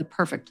 Honeylove is the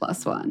perfect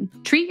plus one.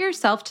 Treat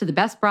yourself to the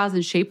best bras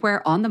and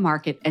shapewear on the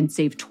market and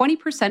save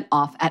 20%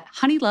 off at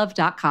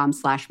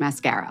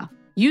honeylove.com/mascara.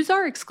 Use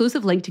our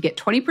exclusive link to get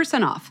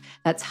 20% off.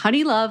 That's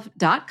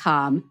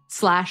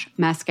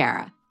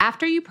honeylove.com/mascara.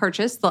 After you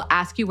purchase, they'll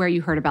ask you where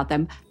you heard about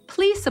them.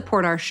 Please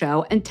support our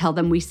show and tell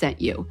them we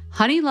sent you.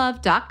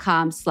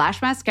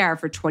 honeylove.com/mascara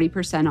for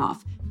 20%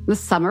 off. The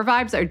summer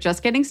vibes are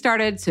just getting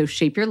started, so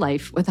shape your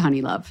life with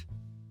Honeylove.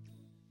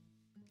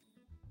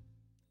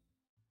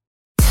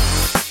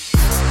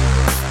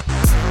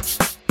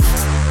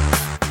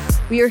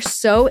 We are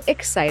so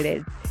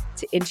excited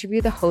to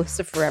interview the hosts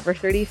of Forever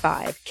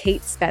 35,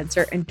 Kate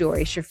Spencer and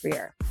Doree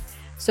Shafrir.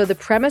 So the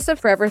premise of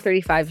Forever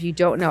 35, if you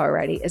don't know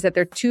already, is that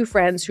they're two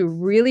friends who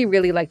really,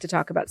 really like to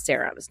talk about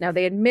serums. Now,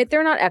 they admit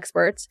they're not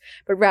experts,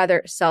 but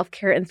rather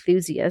self-care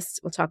enthusiasts.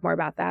 We'll talk more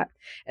about that.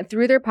 And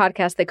through their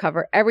podcast, they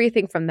cover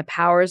everything from the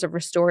powers of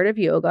restorative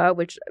yoga,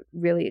 which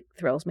really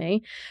thrills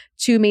me,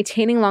 to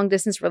maintaining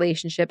long-distance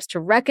relationships,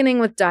 to reckoning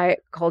with diet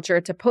culture,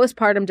 to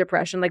postpartum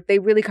depression. Like, they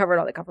really cover it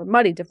all. They cover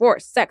money,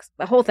 divorce, sex,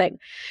 the whole thing.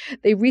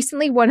 They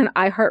recently won an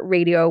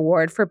iHeartRadio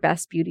award for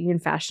Best Beauty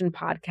and Fashion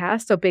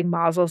Podcast, so big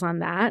mazzles on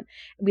that.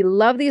 We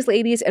love these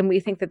ladies, and we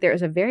think that there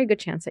is a very good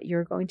chance that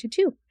you're going to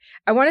too.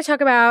 I want to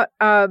talk about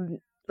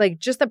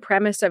just the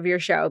premise of your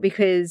show,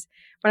 because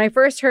when I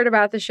first heard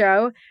about the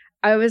show,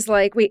 I was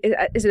like, wait,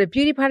 is it a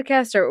beauty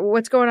podcast or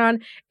what's going on?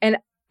 And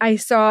I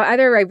saw,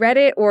 either I read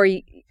it or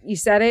you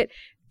said it,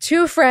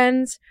 two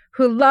friends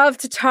who love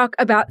to talk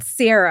about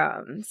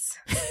serums.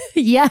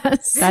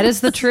 Yes. That is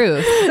the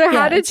truth. So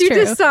how did you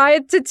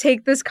decide to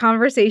take this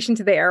conversation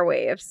to the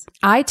airwaves?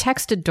 I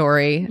texted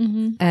Doree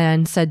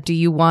and said, do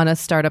you want to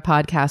start a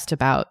podcast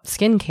about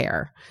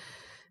skincare?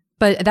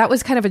 But that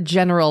was kind of a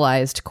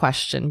generalized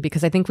question,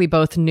 because I think we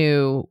both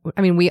knew,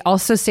 I mean, we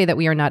also say that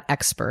we are not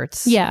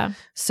experts. Yeah.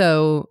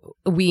 So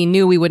we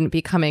knew we would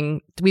be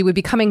coming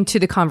to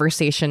the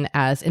conversation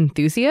as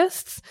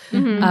enthusiasts.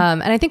 And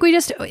I think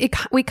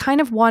we kind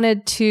of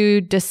wanted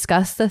to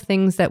discuss the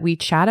things that we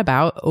chat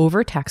about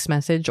over text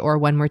message or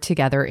when we're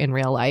together in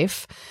real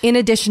life. In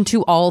addition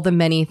to all the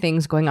many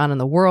things going on in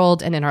the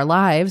world and in our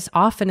lives,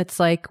 often it's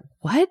like,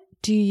 what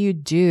do you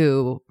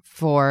do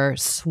for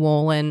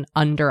swollen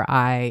under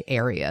eye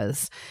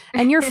areas?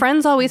 And your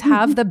friends always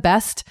have the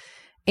best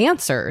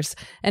answers.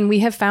 And we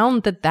have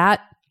found that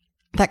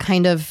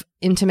kind of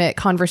intimate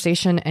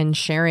conversation and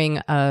sharing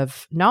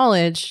of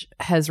knowledge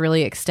has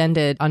really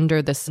extended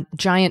under this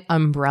giant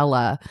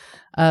umbrella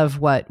of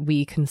what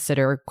we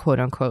consider quote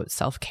unquote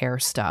self-care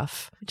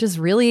stuff, which is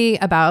really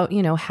about,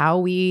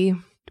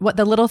 what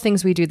the little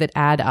things we do that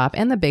add up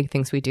and the big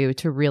things we do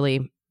to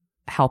really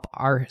help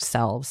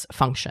ourselves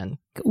function.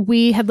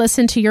 We had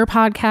listened to your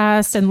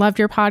podcast and loved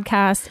your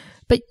podcast,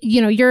 but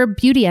you're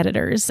beauty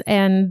editors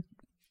and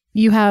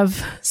you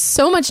have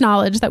so much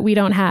knowledge that we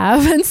don't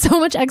have and so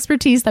much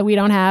expertise that we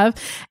don't have.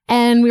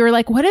 And we were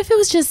like, what if it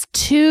was just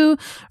two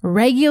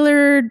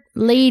regular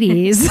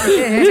ladies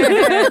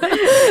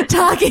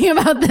talking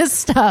about this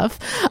stuff?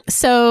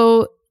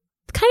 So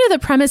kind of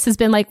the premise has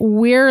been like,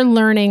 we're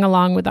learning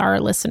along with our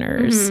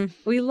listeners.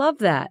 We love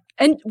that.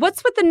 And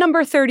what's with the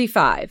number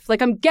 35?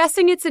 Like, I'm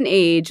guessing it's an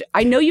age.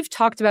 I know you've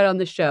talked about it on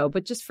the show,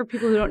 but just for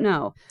people who don't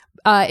know.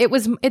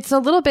 It's a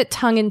little bit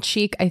tongue in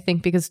cheek, I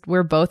think, because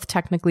we're both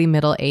technically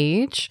middle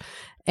age.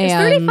 Is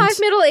 35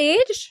 middle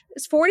age?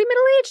 Is 40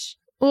 middle age?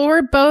 Well,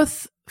 we're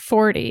both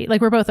 40. Like,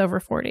 we're both over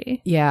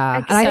 40.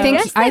 Yeah. I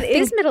think that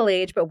is middle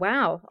age, but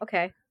wow.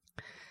 Okay.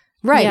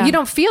 Right. Yeah. You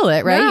don't feel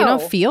it, right? No. You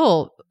don't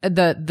feel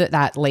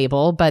that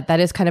label, but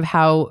that is kind of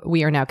how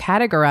we are now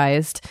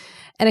categorized.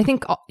 And I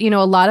think, a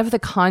lot of the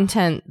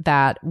content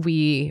that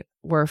we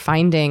were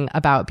finding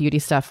about beauty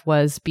stuff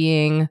was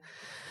being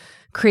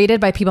created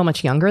by people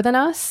much younger than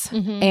us.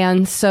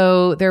 And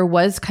so there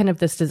was kind of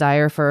this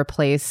desire for a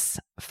place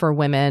for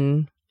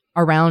women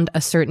around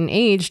a certain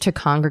age to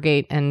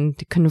congregate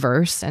and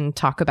converse and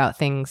talk about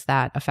things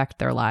that affect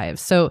their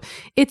lives. So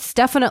it's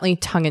definitely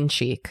tongue in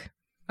cheek.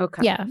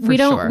 Okay. Yeah, we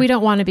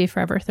don't want to be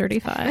forever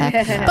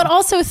 35. But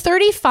also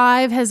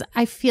 35 has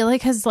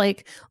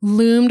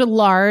loomed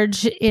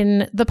large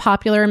in the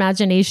popular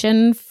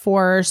imagination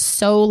for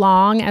so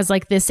long as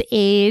like this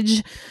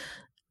age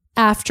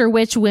after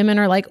which women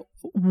are like,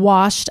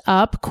 washed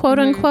up, quote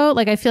unquote.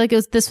 Like I feel like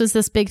this was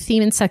this big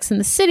theme in Sex and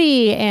the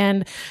City,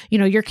 and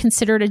you're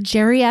considered a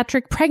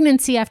geriatric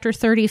pregnancy after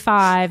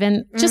 35,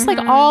 and just like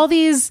all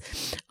these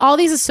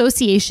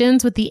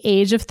associations with the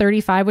age of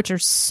 35, which are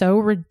so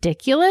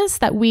ridiculous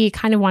that we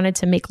kind of wanted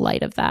to make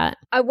light of that.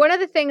 One of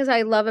the things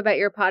I love about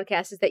your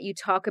podcast is that you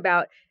talk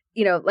about,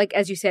 like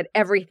as you said,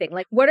 everything.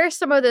 Like, what are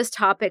some of those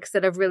topics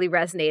that have really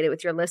resonated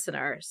with your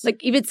listeners?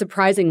 Like even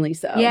surprisingly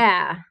so.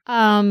 Yeah.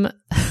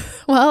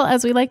 Well,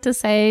 as we like to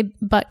say,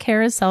 butt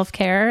care is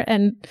self-care.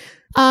 And,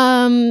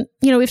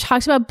 we've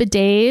talked about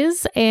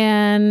bidets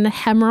and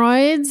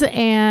hemorrhoids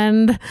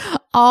and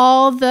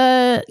all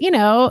the,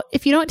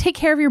 if you don't take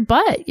care of your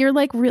butt, you're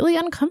like really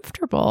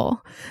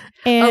uncomfortable.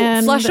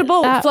 And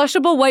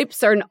flushable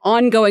wipes are an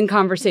ongoing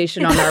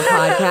conversation on our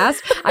podcast.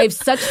 I have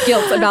such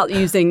guilt about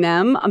using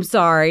them. I'm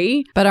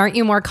sorry. But aren't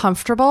you more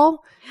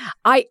comfortable?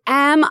 I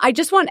am. I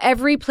just want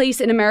every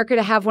place in America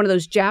to have one of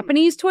those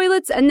Japanese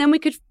toilets, and then we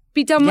could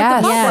be done with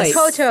the hot wipes.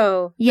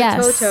 Toto.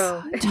 Yes.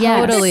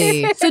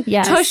 Totally. So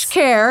tush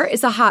care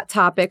is a hot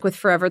topic with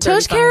Forever 35.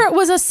 Tush care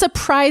was a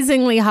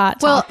surprisingly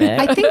hot topic.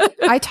 Well, I think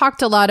I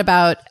talked a lot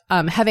about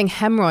having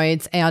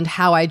hemorrhoids and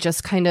how I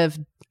just kind of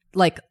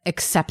like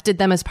accepted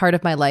them as part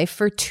of my life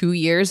for 2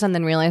 years and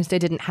then realized I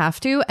didn't have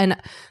to. And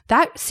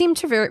that seemed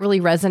to really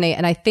resonate.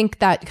 And I think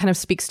that kind of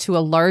speaks to a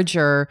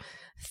larger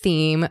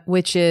theme,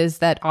 which is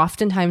that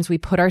oftentimes we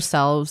put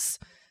ourselves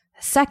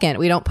second.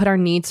 We don't put our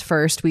needs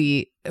first.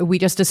 We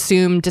just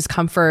assume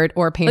discomfort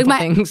or painful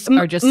things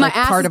are just like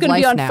part of life now. My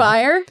ass is going to be on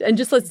fire and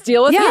just let's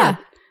deal with it.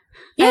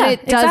 Yeah, and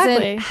it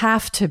doesn't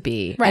have to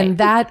be. Right. And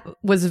that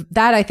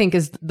I think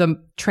is the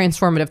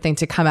transformative thing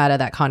to come out of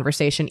that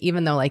conversation,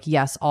 even though like,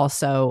 yes,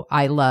 also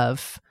I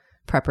love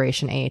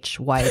Preparation H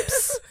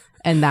wipes.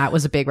 And that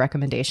was a big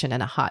recommendation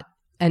and a hot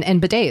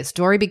and bidets.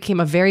 Dory became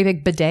a very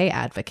big bidet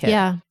advocate.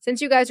 Yeah.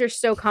 Since you guys are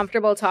so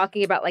comfortable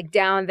talking about like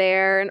down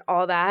there and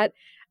all that,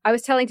 I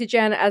was telling to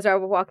Jen as I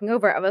was walking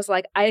over, I was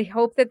like, I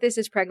hope that this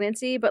is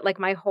pregnancy, but like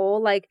my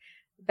whole like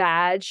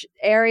vag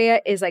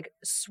area is like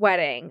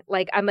sweating.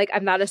 Like I'm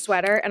not a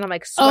sweater and I'm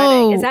like sweating.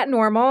 Oh, is that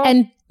normal?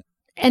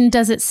 And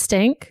does it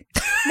stink?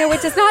 No,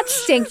 it does not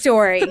stink,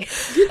 Dory.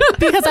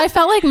 Because I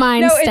felt like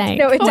mine stank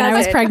when I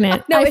was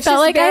pregnant. No, I it's felt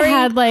just like I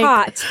had like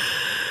hot.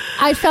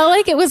 I felt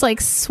like it was like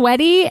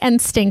sweaty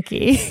and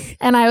stinky.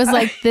 And I was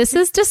like, this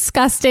is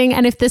disgusting.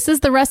 And if this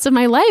is the rest of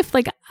my life,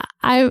 like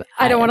I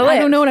don't want to live. I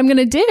don't know what I'm going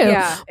to do.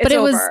 Yeah,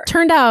 but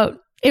turned out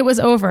it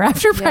was over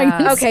after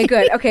pregnancy. Okay,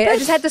 good. Okay, I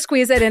just had to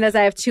squeeze it in as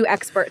I have two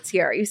experts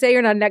here. You say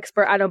you're not an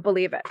expert. I don't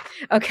believe it.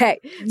 Okay.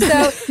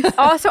 So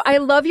also, I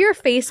love your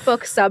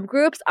Facebook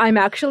subgroups. I'm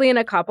actually in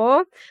a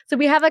couple. So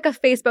we have like a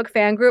Facebook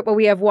fan group, but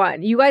we have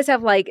one. You guys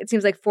have like, it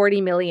seems like 40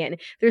 million.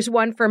 There's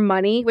one for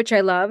money, which I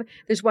love.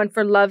 There's one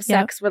for love,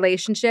 sex,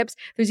 relationships.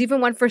 There's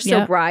even one for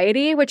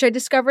sobriety, which I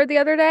discovered the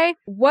other day.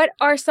 What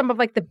are some of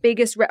like the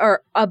biggest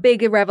or a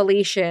big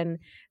revelation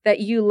that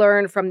you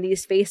learn from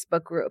these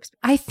Facebook groups?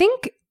 I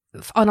think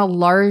on a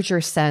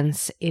larger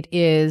sense, it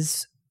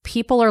is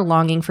people are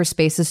longing for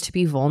spaces to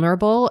be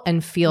vulnerable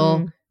and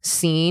feel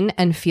seen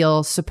and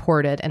feel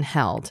supported and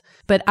held.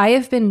 But I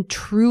have been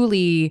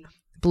truly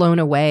blown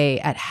away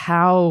at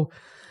how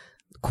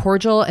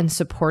cordial and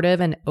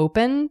supportive and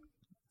open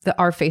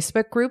our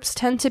Facebook groups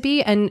tend to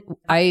be. And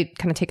I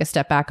kind of take a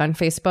step back on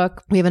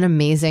Facebook. We have an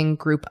amazing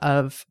group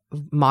of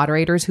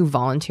moderators who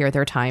volunteer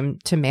their time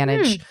to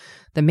manage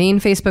the main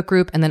Facebook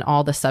group and then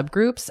all the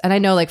subgroups. And I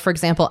know, like, for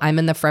example, I'm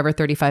in the Forever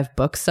 35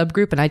 Books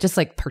subgroup and I just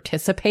like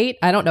participate.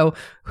 I don't know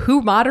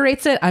who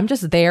moderates it. I'm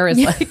just there as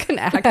like an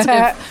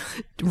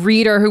active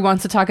reader who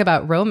wants to talk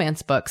about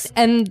romance books.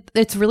 And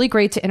it's really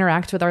great to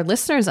interact with our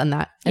listeners in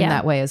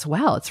that way as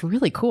well. It's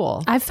really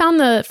cool. I've found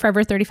the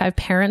Forever 35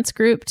 Parents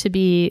group to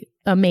be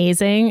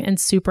amazing and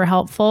super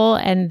helpful.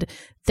 And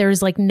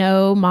there's like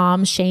no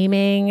mom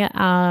shaming.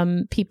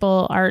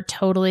 People are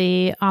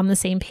totally on the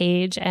same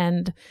page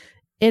and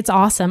it's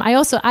awesome. I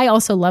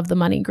also love the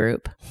money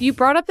group. You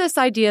brought up this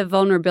idea of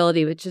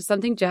vulnerability, which is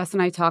something Jess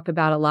and I talk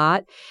about a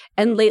lot.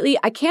 And lately,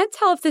 I can't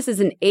tell if this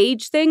is an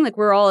age thing, like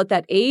we're all at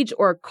that age,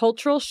 or a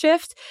cultural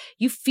shift.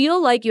 You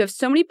feel like you have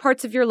so many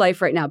parts of your life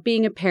right now,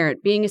 being a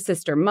parent, being a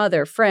sister,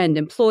 mother, friend,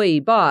 employee,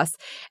 boss.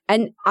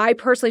 And I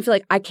personally feel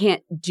like I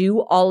can't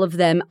do all of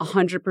them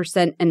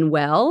 100% and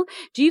well.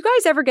 Do you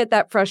guys ever get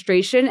that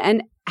frustration?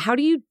 And how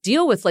do you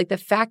deal with like the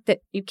fact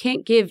that you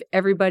can't give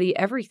everybody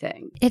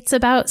everything? It's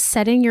about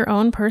setting your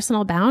own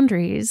personal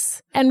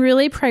boundaries and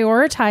really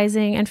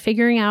prioritizing and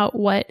figuring out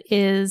what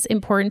is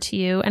important to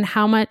you and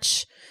how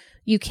much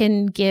you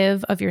can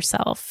give of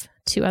yourself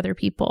to other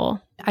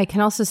people. I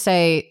can also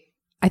say,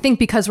 I think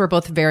because we're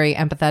both very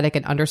empathetic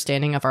and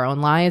understanding of our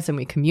own lives and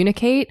we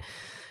communicate,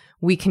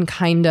 we can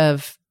kind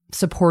of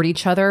support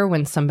each other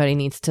when somebody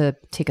needs to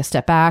take a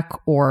step back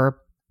or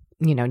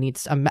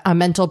needs a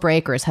mental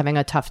break or is having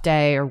a tough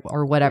day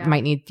or whatever,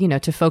 might need,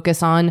 to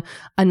focus on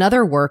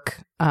another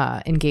work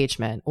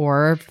engagement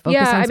or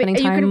focus on spending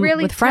time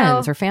with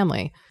friends or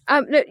family.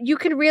 You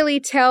can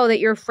really tell that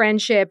your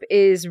friendship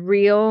is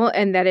real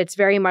and that it's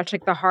very much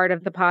like the heart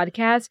of the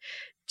podcast.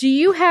 Do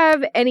you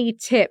have any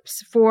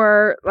tips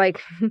for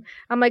like,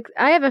 I'm like,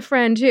 I have a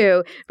friend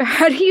too, but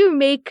how do you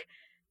make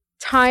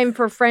time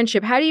for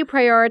friendship? How do you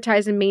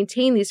prioritize and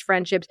maintain these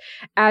friendships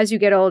as you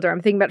get older?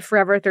 I'm thinking about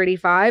Forever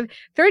 35.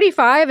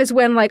 35 is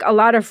when like a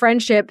lot of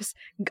friendships,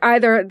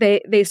 either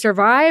they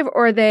survive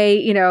or they,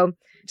 you know,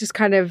 just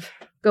kind of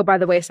go by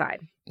the wayside.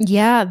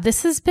 Yeah,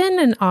 this has been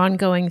an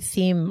ongoing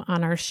theme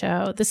on our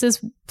show. This is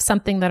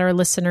something that our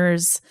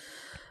listeners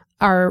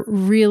are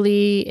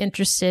really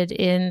interested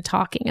in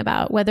talking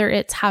about, whether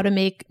it's how to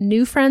make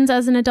new friends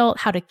as an adult,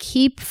 how to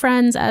keep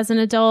friends as an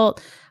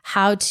adult,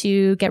 how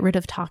to get rid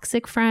of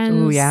toxic friends.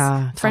 Oh,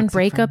 yeah. Friend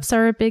breakups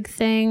are a big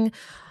thing.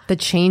 The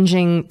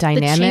changing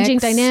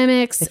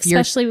dynamics.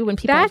 Especially when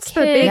people That's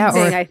have the kids. big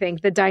thing, I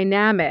think, the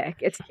dynamic.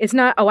 It's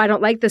not, oh, I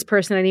don't like this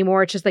person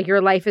anymore. It's just like your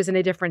life is in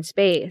a different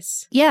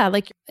space. Yeah,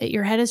 like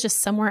your head is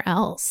just somewhere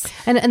else.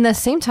 And at the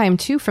same time,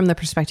 too, from the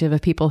perspective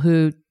of people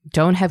who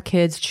don't have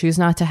kids, choose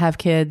not to have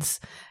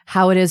kids,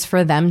 how it is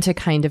for them to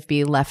kind of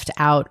be left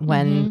out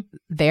when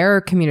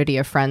their community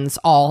of friends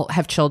all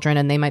have children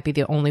and they might be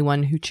the only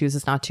one who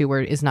chooses not to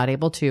or is not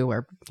able to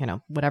or, you know,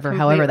 whatever,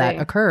 however that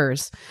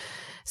occurs.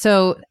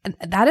 So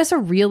that is a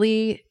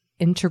really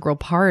integral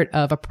part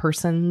of a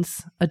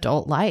person's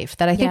adult life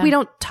that I think we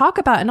don't talk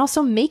about. And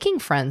also making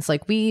friends.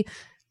 Like we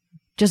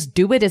just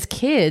do it as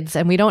kids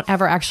and we don't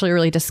ever actually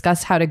really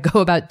discuss how to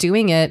go about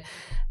doing it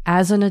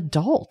as an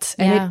adult.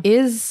 And it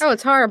is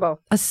it's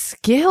horrible. A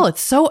skill.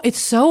 It's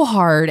so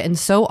hard and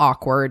so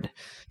awkward.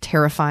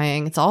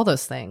 Terrifying. It's all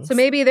those things. So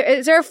maybe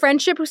is there a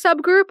friendship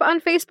subgroup on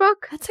Facebook?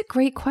 That's a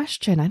great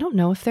question. I don't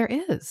know if there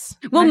is.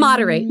 We'll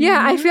moderate. Yeah,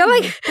 I feel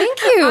like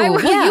thank you. I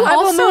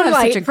will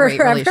moonlight for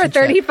Forever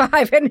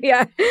 35 and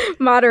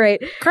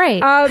moderate.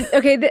 Great.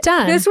 Okay,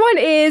 Done. This one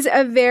is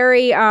a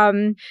very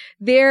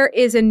there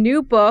is a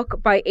new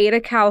book by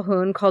Ada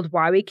Calhoun called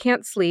Why We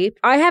Can't Sleep.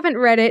 I haven't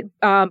read it,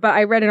 but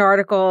I read an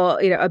article,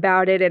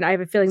 about it, and I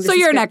have a feeling. So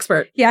you're an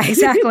expert. Yeah,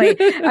 exactly.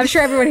 I'm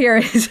sure everyone here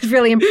is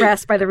really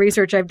impressed by the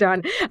research I've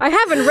done. I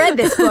haven't read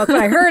this book, but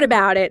I heard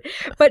about it.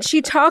 But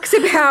she talks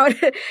about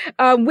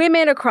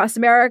women across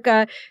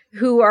America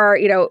who are,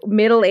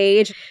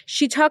 middle-aged.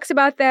 She talks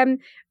about them,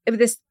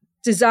 this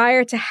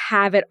desire to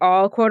have it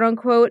all, quote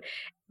unquote,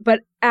 but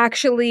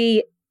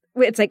actually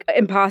it's like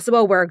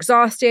impossible. We're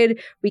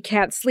exhausted. We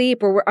can't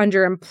sleep, or we're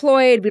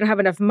underemployed. We don't have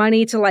enough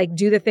money to like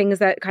do the things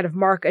that kind of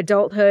mark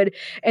adulthood.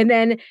 And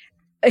then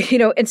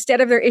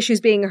instead of their issues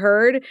being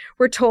heard,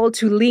 we're told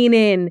to lean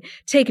in,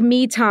 take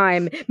me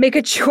time, make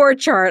a chore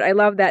chart. I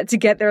love that, to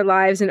get their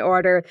lives in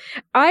order.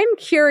 I'm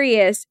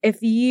curious if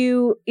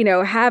you,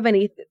 have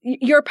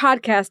your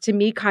podcast to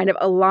me kind of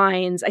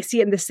aligns. I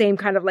see it in the same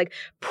kind of like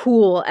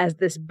pool as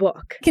this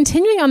book.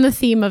 Continuing on the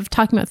theme of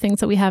talking about things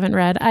that we haven't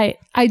read,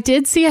 I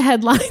did see a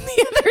headline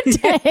the other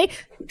day.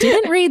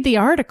 Didn't read the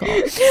article,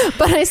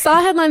 but I saw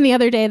a headline the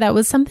other day that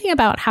was something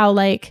about how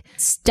like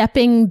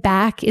stepping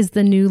back is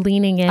the new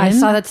leaning in. I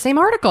saw that same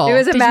article. It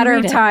was a matter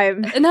of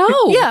time. No.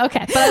 Yeah.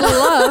 Okay. But I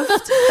loved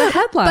the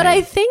headline. But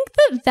I think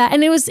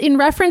and it was in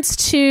reference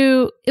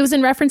to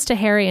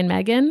Harry and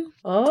Meghan.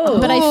 Oh.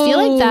 But I feel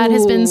like that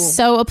has been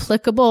so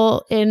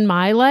applicable in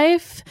my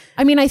life.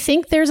 I mean, I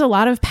think there's a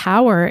lot of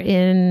power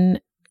in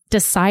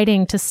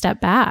deciding to step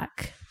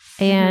back,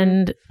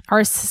 and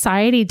our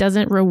society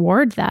doesn't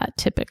reward that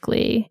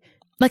typically.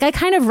 Like I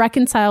kind of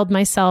reconciled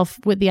myself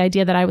with the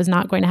idea that I was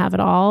not going to have it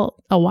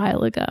all a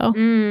while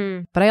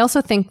ago. But I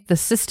also think the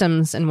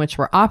systems in which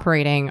we're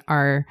operating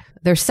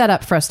they're set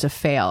up for us to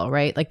fail,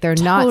 right? Like they're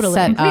not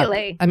set up.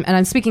 And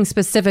I'm speaking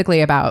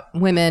specifically about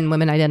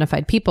women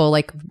identified people.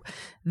 Like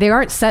they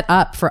aren't set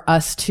up for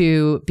us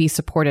to be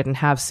supported and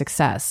have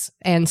success.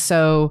 And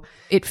so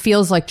it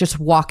feels like just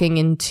walking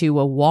into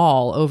a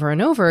wall over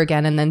and over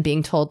again and then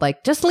being told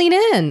like, just lean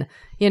in.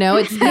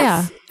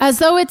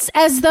 It's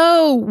as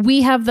though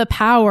we have the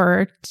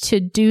power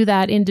to do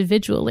that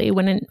individually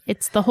when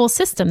it's the whole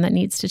system that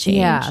needs to change.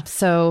 Yeah.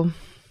 So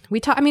we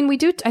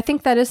do. I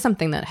think that is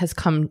something that has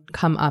come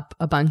up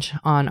a bunch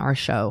on our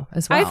show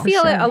as well. I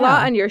feel it a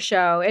lot on your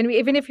show. And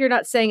even if you're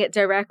not saying it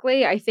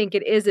directly, I think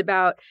it is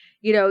about,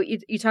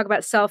 you talk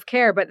about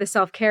self-care, but the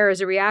self-care is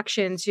a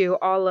reaction to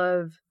all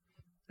of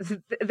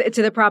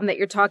to the problem that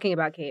you're talking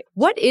about, Kate.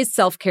 What is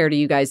self-care to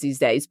you guys these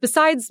days,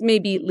 besides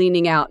maybe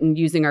leaning out and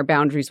using our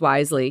boundaries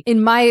wisely?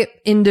 In my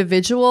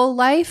individual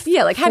life?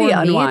 Yeah, like how do you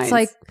unwind? It's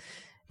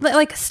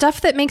like stuff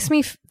that makes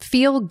me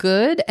feel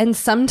good. And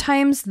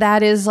sometimes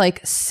that is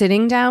like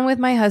sitting down with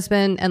my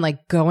husband and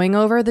like going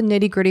over the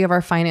nitty-gritty of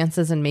our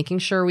finances and making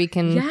sure we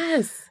can.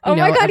 Yes. Oh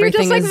my God, you're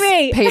just like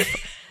me.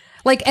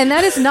 Like, and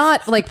that is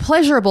not like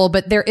pleasurable,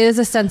 but there is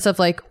a sense of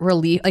like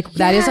relief. Like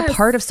that is a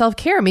part of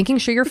self-care, making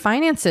sure your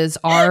finances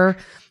are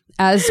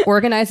as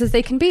organized as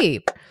they can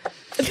be.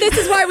 This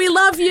is why we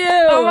love you.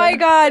 Oh my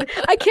God.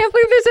 I can't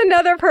believe there's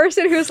another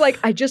person who's like,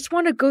 I just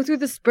want to go through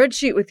the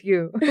spreadsheet with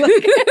you.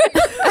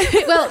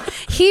 Well,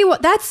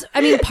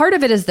 part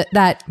of it is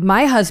that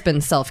my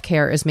husband's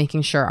self-care is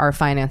making sure our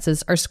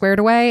finances are squared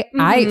away.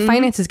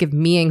 Finances give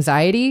me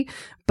anxiety,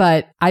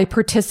 but I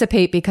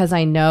participate because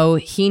I know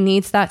he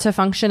needs that to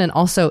function. And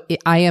also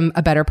I am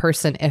a better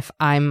person if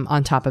I'm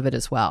on top of it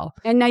as well.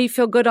 And now you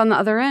feel good on the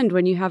other end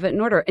when you have it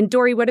in order. And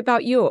Doree, what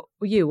about you?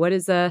 What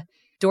does a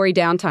Doree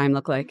downtime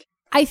look like?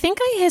 I think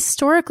I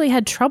historically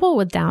had trouble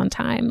with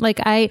downtime. Like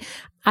I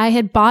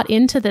had bought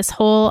into this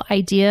whole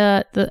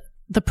idea,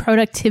 the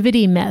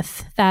productivity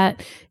myth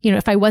that,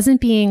 if I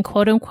wasn't being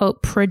quote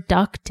unquote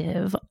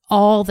productive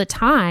all the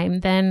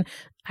time, then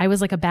I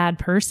was like a bad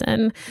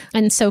person.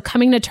 And so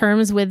coming to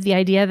terms with the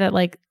idea that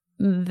like,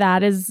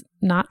 that is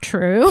not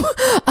true.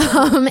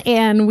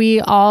 And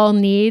we all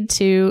need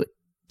to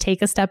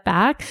take a step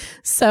back.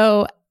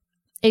 So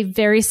a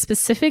very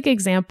specific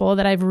example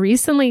that I've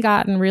recently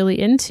gotten really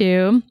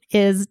into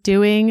is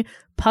doing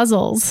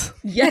puzzles.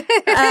 Yes.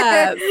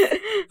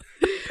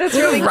 That's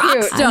really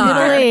cute.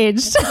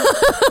 Middle-aged.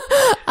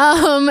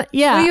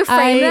 Yeah. Will you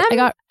frame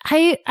them?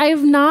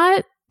 I've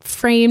not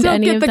framed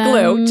any of them. Don't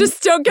get the glue.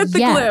 Just don't get the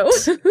yet.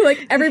 glue.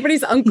 Like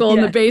everybody's uncle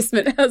in the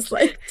basement has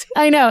like...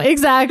 I know,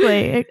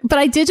 exactly. But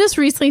I did just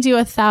recently do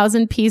a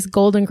 1,000-piece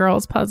Golden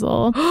Girls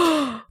puzzle.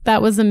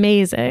 That was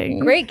amazing.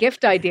 Great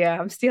gift idea.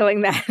 I'm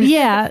stealing that.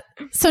 Yeah.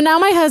 So now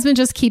my husband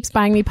just keeps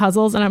buying me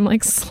puzzles and I'm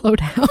like, slow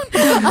down.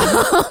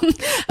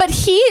 But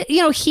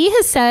he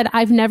has said,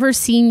 I've never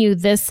seen you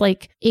this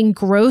like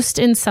engrossed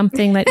in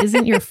something that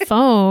isn't your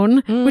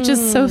phone, which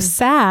is so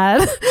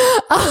sad.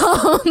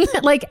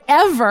 Like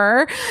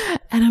ever.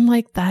 And I'm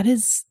like, that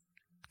is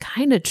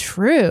kind of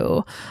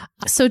true.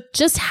 So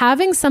just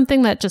having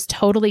something that just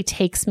totally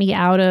takes me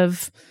out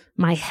of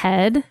my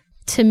head,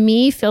 to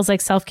me, feels like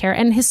self-care.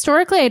 And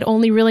historically, I'd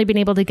only really been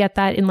able to get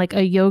that in like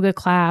a yoga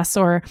class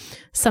or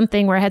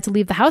something where I had to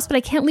leave the house, but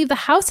I can't leave the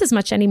house as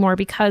much anymore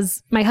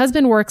because my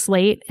husband works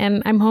late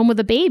and I'm home with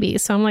a baby.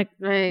 So I'm like,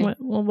 right.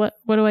 What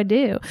do I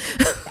do?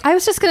 I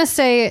was just going to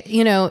say,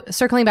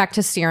 circling back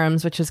to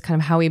serums, which is kind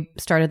of how we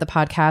started the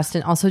podcast,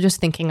 and also just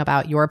thinking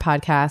about your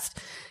podcast,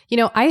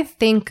 I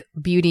think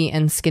beauty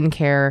and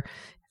skincare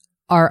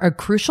are a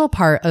crucial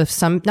part of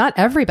some, not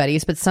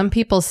everybody's, but some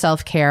people's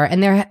self-care.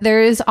 And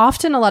there is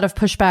often a lot of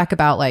pushback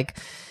about like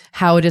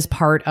how it is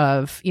part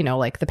of,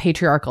 like the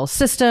patriarchal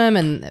system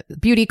and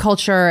beauty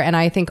culture. And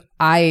I think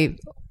I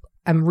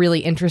am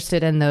really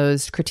interested in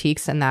those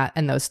critiques and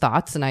those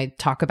thoughts. And I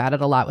talk about it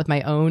a lot with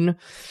my own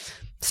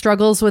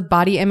struggles with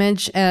body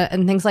image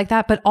and things like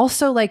that. But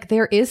also like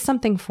there is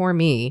something for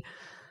me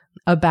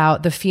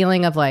about the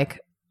feeling of like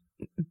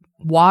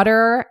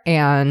water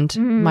and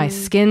my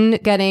skin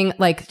getting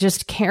like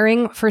just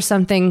caring for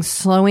something,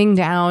 slowing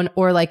down,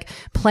 or like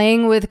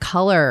playing with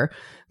color,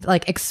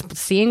 like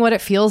seeing what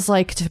it feels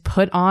like to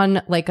put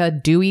on like a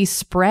dewy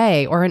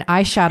spray or an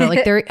eyeshadow.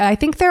 Like I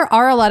think there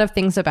are a lot of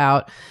things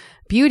about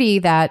beauty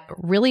that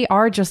really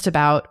are just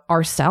about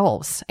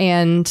ourselves,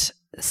 and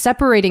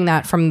separating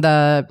that from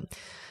the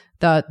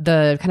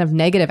kind of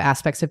negative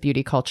aspects of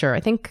beauty culture. I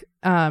think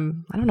I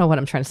don't know what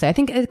I'm trying to say. I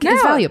think it's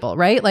valuable,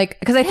 right? Like,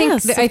 because I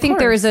think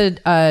there is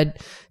a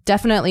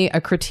definitely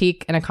a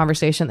critique and a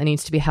conversation that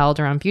needs to be held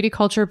around beauty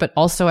culture, but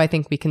also I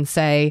think we can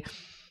say,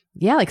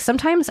 yeah, like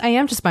sometimes I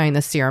am just buying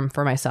this serum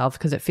for myself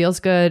because it feels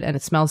good and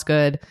it smells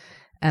good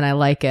and I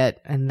like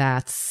it, and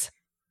that's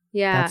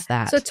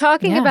that. So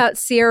talking about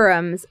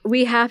serums,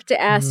 we have to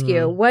ask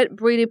you, what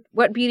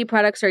beauty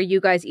products are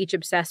you guys each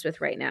obsessed with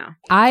right now?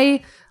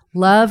 I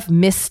love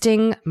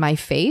misting my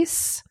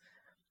face.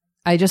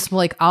 I just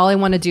like, all I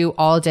want to do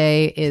all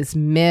day is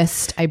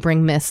mist. I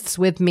bring mists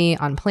with me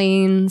on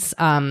planes.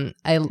 I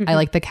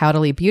like the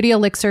Caudalie Beauty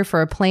Elixir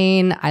for a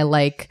plane. I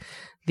like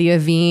the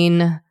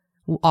Avene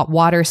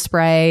water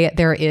spray.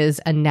 There is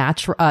a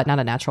natural, not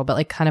a natural, but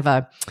like kind of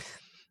a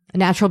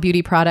natural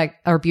beauty product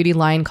or beauty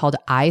line called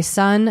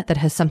iSun that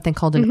has something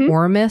called an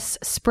Ormus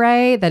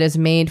spray that is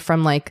made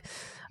from like,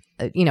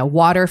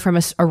 water from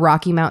a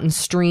Rocky Mountain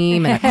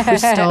stream and a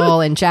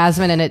crystal and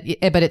jasmine, and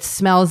but it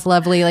smells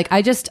lovely. Like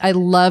I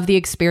love the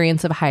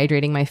experience of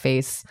hydrating my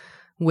face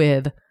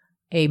with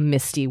a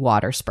misty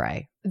water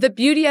spray. The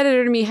beauty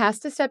editor to me has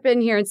to step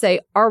in here and say,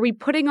 are we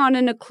putting on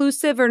an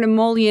occlusive or an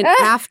emollient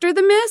after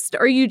the mist,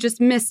 or are you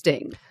just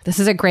misting? This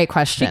is a great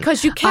question.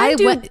 Because you can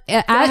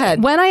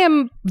when I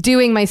am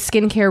doing my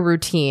skincare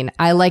routine,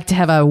 I like to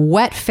have a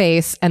wet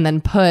face and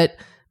then put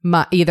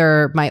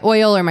either my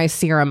oil or my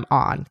serum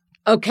on.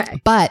 Okay.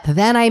 But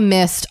then I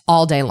mist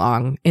all day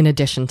long in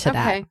addition to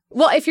that.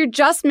 Well, if you're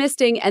just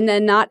misting and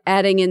then not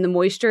adding in the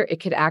moisture,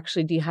 it could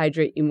actually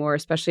dehydrate you more,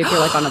 especially if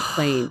you're like on a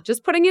plane.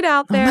 Just putting it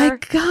out there. Oh my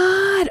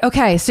God.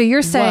 Okay, so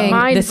you're saying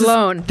mind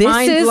blown.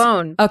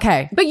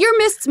 Okay. But your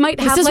mists might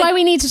have This is why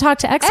we need to talk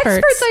to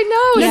experts.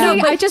 I know. Yeah.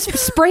 No, I just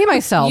spray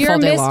myself your all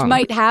day mist long.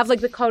 might have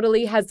like the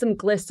Caudalie has some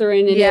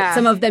glycerin in it.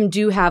 Some of them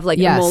do have like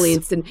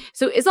emollients, and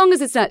so as long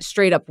as it's not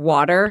straight up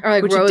water, or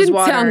like which rose it didn't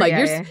water, sound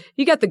like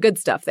you got the good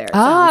stuff there.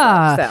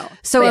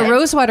 So a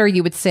rose water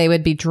you would say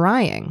would be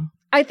drying.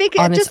 I think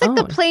just like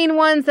the plain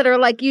ones that are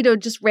like,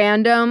 just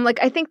random. Like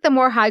I think the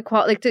more high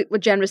quality, like what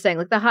Jen was saying,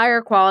 like the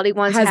higher quality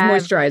ones has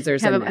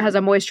moisturizers has a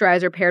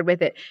moisturizer paired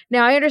with it.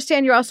 Now I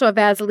understand you're also a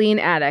Vaseline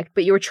addict,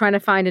 but you were trying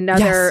to find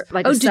another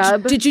a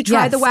sub. Did you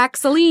try the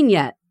Waxaline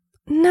yet?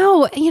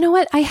 No, you know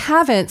what? I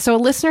haven't. So a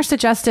listener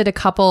suggested a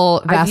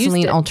couple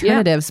Vaseline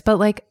alternatives, but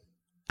like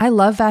I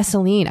love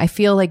Vaseline. I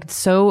feel like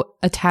so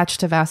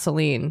attached to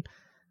Vaseline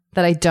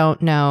that I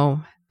don't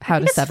know how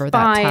to sever that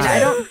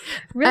tie.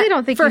 I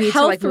don't think for you need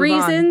health to, like,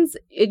 reasons.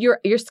 Your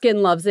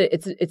skin loves it.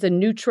 It's a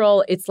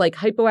neutral. It's like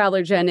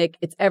hypoallergenic.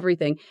 It's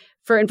everything.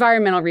 For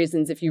environmental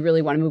reasons, if you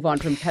really want to move on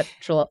from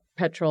petrol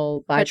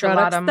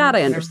byproducts, that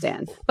I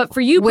understand. But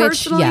for you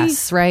personally,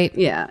 yes, right?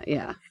 Yeah.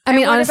 I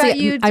mean,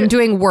 honestly, I'm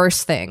doing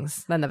worse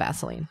things than the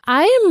Vaseline.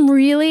 I am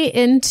really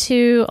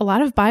into a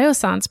lot of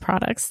Biossance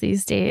products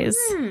these days.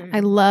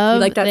 I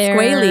love like that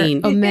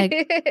squalene.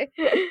 Omega.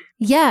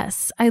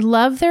 Yes, I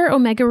love their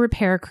Omega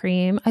Repair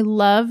Cream. I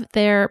love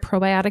their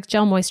probiotic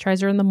gel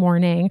moisturizer in the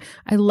morning.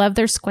 I love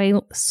their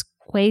squalene.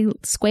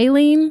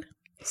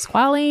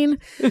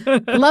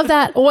 Love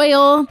that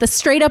oil, the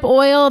straight up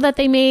oil that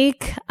they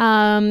make. They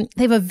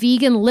have a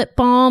vegan lip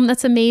balm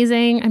that's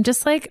amazing. I'm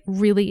just like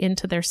really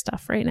into their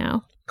stuff right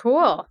now.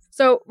 Cool.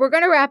 So we're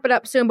going to wrap it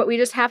up soon, but we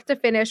just have to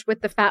finish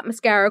with the Fat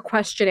Mascara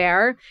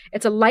questionnaire.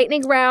 It's a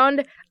lightning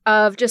round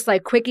of just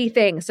like quickie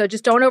things. So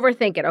just don't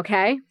overthink it,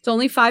 okay? It's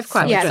only 5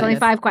 questions. Yeah, it's only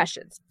 5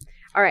 questions.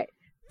 All right.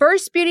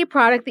 First beauty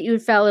product that you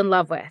fell in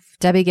love with.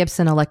 Debbie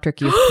Gibson Electric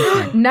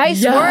Youth.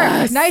 Nice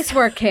work. Nice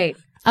work, Kate.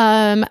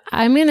 I'm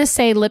going to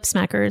say Lip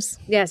Smackers.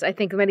 Yes, I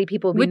think many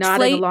people will be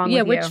nodding along with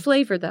you. Which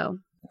flavor though?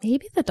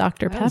 Maybe the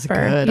Dr. That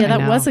Pepper.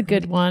 That was a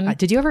good one.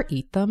 Did you ever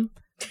eat them?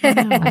 No. I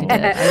did.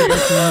 I would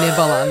like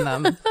nibble on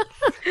them.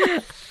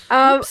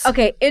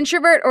 Okay,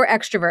 introvert or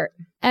extrovert?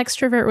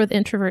 Extrovert with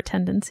introvert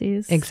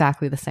tendencies.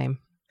 Exactly the same.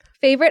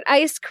 Favorite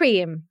ice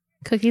cream?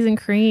 Cookies and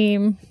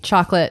cream.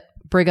 Chocolate.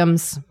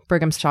 Brigham's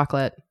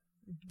chocolate.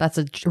 That's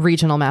a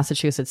regional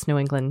Massachusetts, New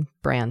England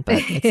brand, but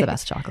it's the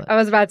best chocolate. I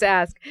was about to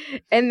ask.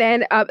 And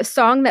then a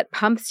song that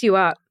pumps you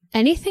up.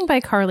 Anything by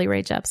Carly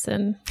Rae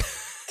Jepsen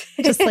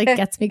just like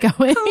gets me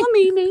going. Call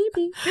me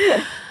maybe.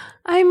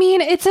 I mean,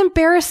 it's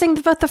embarrassing,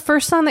 but the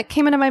first song that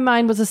came into my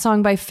mind was a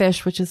song by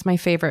Fish, which is my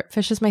favorite.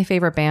 Fish is my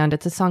favorite band.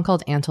 It's a song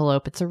called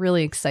Antelope. It's a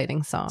really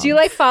exciting song. Do you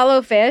like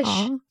Follow Fish?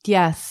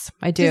 Yes,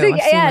 I do. You think,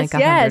 I've seen like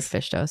 100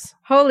 Fish shows.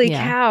 Holy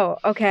cow.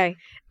 Okay.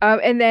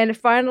 And then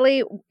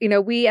finally,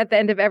 we at the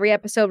end of every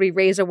episode, we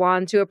raise a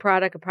wand to a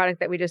product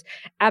that we just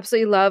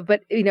absolutely love.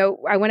 But,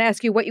 I want to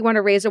ask you what you want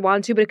to raise a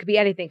wand to, but it could be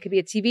anything. It could be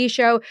a TV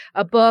show,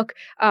 a book,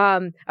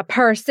 a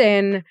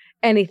person,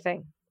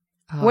 anything.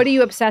 What are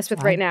you obsessed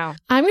with right now?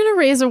 I'm going to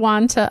raise a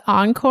wand to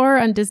Encore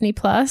on Disney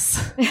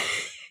Plus,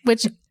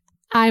 which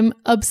I'm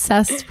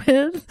obsessed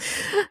with.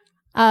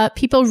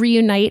 People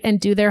reunite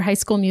and do their high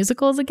school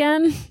musicals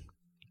again.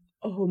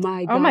 Oh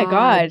my God. Oh my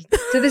God.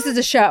 So this is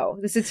a show.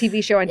 This is a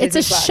TV show on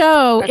Disney Plus. It's a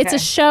show. Okay. It's a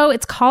show.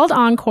 It's called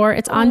Encore.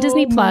 It's on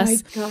Disney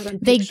Plus. God,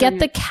 they get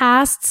the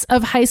casts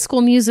of high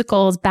school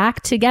musicals back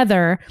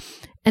together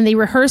and they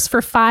rehearse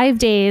for 5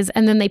 days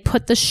and then they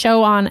put the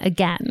show on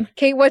again.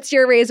 Kate, what's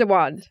your raise a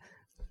wand?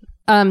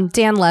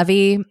 Dan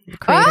Levy,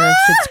 creator of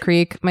Schitt's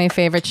Creek, my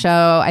favorite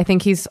show. I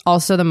think he's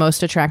also the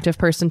most attractive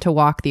person to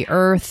walk the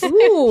earth.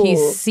 Ooh. He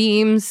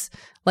seems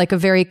like a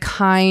very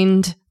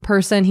kind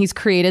person. He's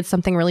created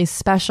something really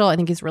special. I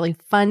think he's really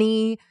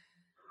funny.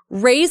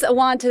 Raise a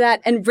wand to that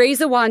and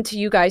raise a wand to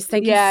you guys.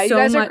 Thank you so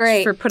guys are much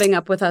great. for putting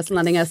up with us and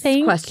letting us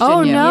question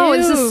Oh, you. no.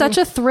 This is such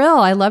a thrill.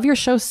 I love your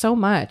show so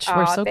much.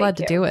 We're so glad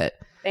to do it.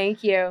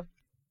 Thank you.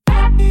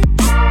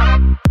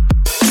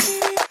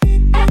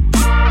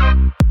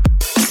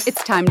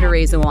 It's time to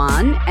raise a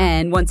wand.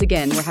 And once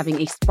again, we're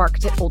having a Spark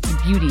to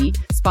Ulta Beauty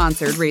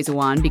sponsored raise a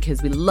wand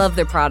because we love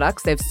their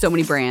products. They have so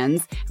many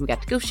brands. And we got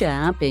to go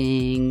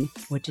shopping.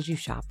 What did you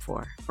shop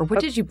for? Or what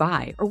did you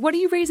buy? Or what are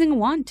you raising a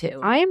wand to?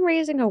 I am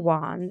raising a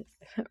wand.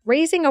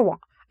 Raising a wand.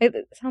 It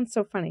sounds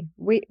so funny.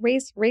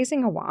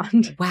 Raising a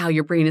wand. Wow,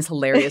 your brain is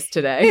hilarious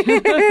today.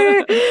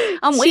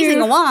 I'm waving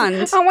a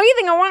wand. I'm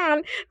waving a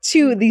wand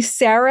to the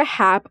Sarah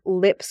Happ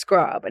lip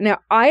scrub. Now,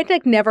 I'd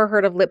never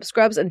heard of lip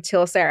scrubs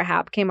until Sarah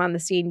Happ came on the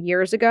scene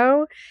years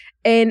ago.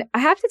 And I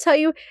have to tell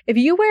you, if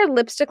you wear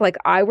lipstick like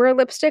I wear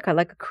lipstick, I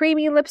like a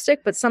creamy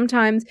lipstick, but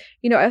sometimes,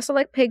 I also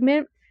like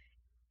pigment,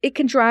 it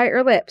can dry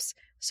your lips.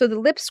 So the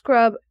lip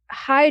scrub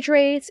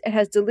hydrates, it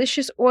has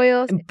delicious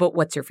oils. But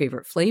what's your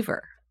favorite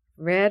flavor?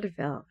 Red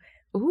velvet.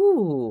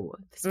 Ooh,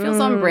 this feels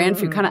on brand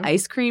food, kind of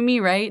ice creamy,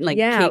 right? Like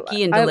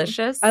cakey and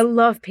delicious. I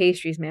love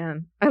pastries,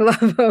 man. I love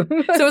them.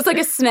 So it's like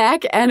a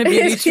snack and a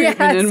beauty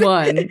treatment in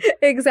one.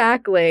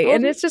 Exactly.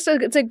 And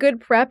it's a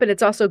good prep, and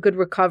it's also a good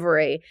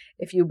recovery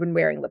if you've been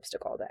wearing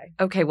lipstick all day.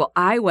 Okay, well,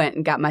 I went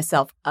and got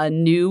myself a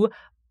new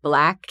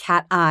black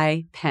cat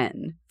eye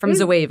pen from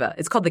Zoeva.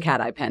 It's called the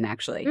cat eye pen,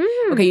 actually.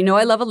 Okay, you know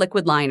I love a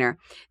liquid liner.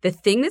 The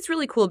thing that's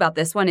really cool about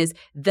this one is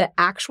the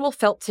actual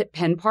felt tip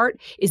pen part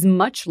is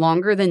much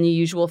longer than the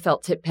usual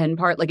felt tip pen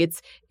part. Like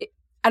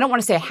I don't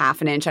want to say a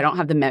half an inch. I don't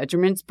have the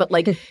measurements, but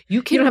like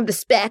you don't have the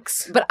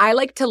specs. But I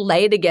like to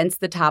lay it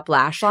against the top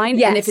lash line.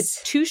 Yes. And if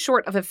it's too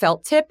short of a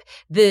felt tip,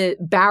 the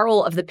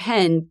barrel of the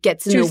pen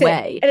gets in the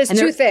way. And it's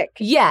too thick.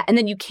 Yeah, and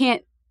then you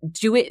can't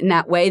do it in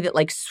that way that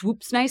like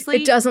swoops nicely.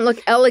 It doesn't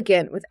look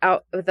elegant with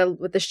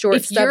the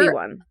short stubby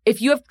one.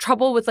 If you have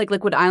trouble with like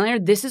liquid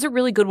eyeliner, this is a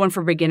really good one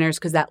for beginners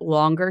because that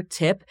longer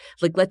tip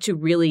like lets you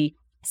really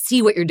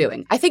see what you're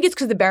doing. I think it's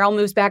because the barrel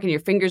moves back and your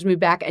fingers move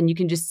back and you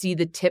can just see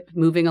the tip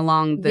moving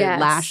along the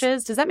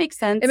lashes. Does that make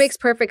sense? It makes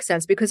perfect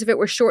sense because if it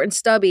were short and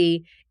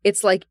stubby,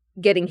 it's like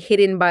getting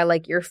hidden by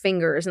like your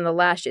fingers and the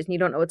lashes and you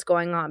don't know what's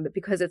going on. But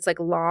because it's like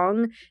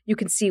long, you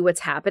can see what's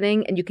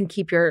happening and you can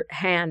keep your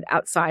hand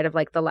outside of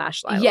like the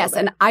lash line. Yes.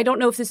 And I don't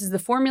know if this is the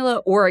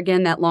formula or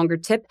again, that longer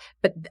tip,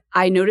 but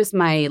I noticed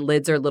my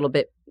lids are a little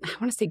bit, I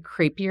want to say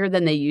crepier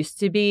than they used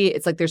to be.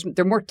 It's like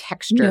they're more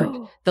textured.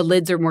 No. The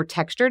lids are more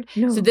textured.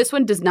 No. So this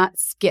one does not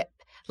skip.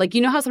 Like,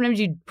 you know how sometimes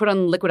you put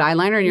on liquid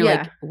eyeliner and you're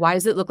like, why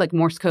does it look like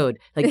Morse code?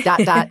 Like dot,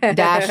 dot,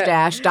 dash,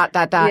 dash, dot,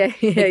 dot, dot.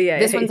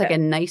 This one's like a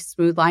nice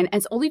smooth line. And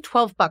it's only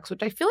 $12,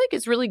 which I feel like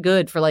is really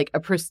good for like a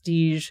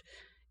prestige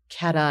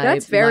cat eye.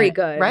 That's very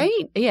good.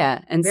 Right?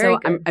 Yeah. And very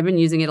so I've been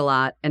using it a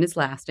lot and it's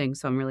lasting.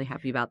 So I'm really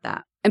happy about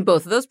that. And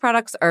both of those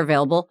products are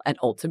available at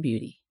Ulta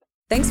Beauty.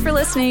 Thanks for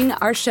listening.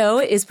 Our show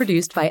is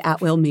produced by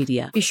At Will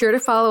Media. Be sure to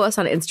follow us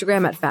on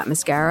Instagram at Fat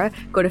Mascara.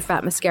 Go to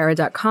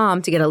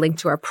fatmascara.com to get a link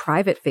to our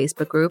private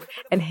Facebook group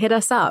and hit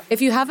us up.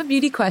 If you have a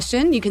beauty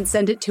question, you can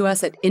send it to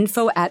us at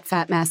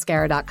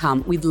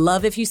info@fatmascara.com. We'd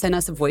love if you send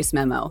us a voice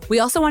memo. We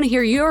also want to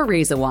hear your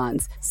razor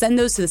wands. Send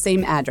those to the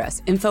same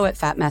address,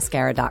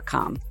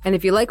 info@fatmascara.com. And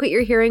if you like what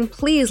you're hearing,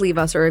 please leave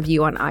us a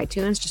review on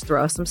iTunes. Just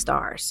throw us some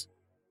stars.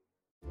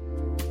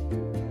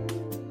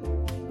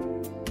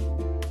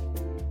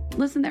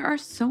 Listen, there are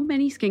so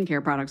many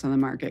skincare products on the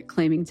market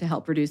claiming to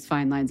help reduce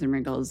fine lines and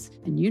wrinkles,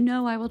 and you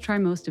know I will try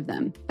most of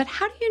them. But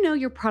how do you know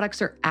your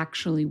products are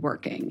actually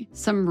working?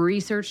 Some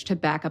research to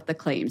back up the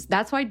claims.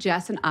 That's why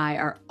Jess and I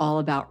are all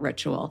about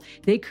Ritual.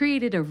 They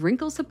created a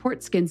wrinkle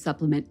support skin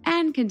supplement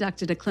and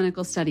conducted a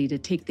clinical study to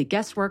take the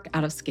guesswork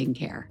out of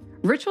skincare.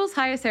 Ritual's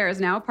Hyacera is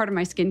now a part of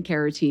my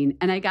skincare routine,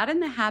 and I got in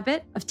the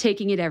habit of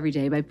taking it every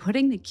day by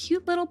putting the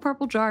cute little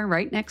purple jar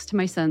right next to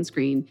my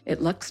sunscreen.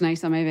 It looks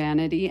nice on my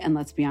vanity, and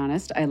let's be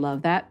honest, I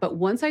love that. But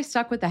once I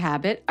stuck with the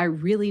habit, I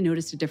really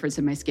noticed a difference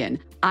in my skin.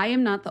 I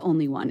am not the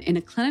only one. In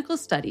a clinical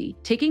study,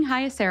 taking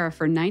Hyacera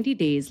for 90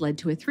 days led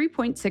to a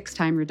 3.6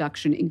 time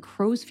reduction in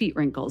crow's feet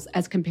wrinkles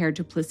as compared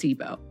to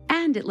placebo.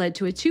 And it led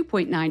to a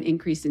 2.9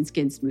 increase in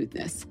skin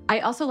smoothness.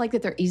 I also like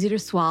that they're easy to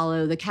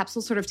swallow. The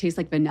capsules sort of taste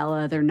like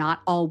vanilla. They're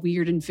not all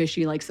weird and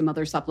fishy like some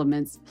other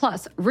supplements.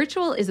 Plus,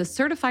 Ritual is a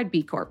certified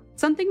B Corp,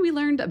 something we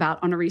learned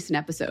about on a recent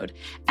episode.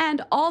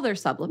 And all their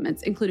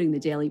supplements, including the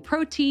daily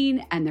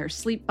protein and their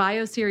Sleep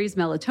Bio Series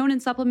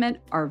melatonin supplement,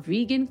 are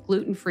vegan,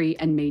 gluten-free,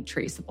 and made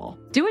traceable.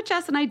 Do what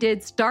Jess and I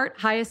did, start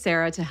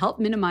Hyacera to help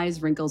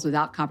minimize wrinkles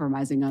without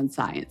compromising on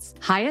science.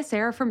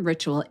 Hyacera from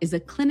Ritual is a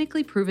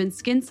clinically proven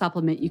skin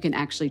supplement you can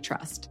actually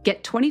trust.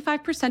 Get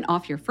 25%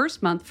 off your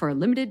first month for a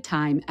limited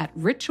time at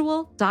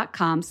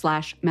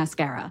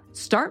ritual.com/mascara.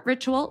 Start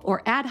Ritual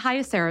or add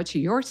Hyacera to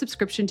your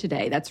subscription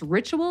today. That's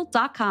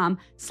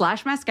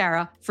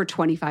ritual.com/mascara for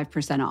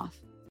 25%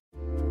 off.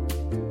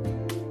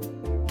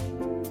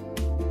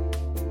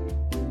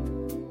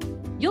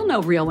 You'll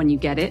know real when you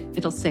get it.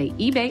 It'll say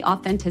eBay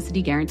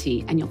Authenticity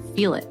Guarantee, and you'll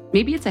feel it.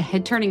 Maybe it's a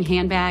head-turning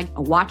handbag,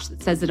 a watch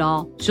that says it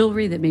all,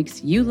 jewelry that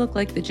makes you look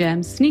like the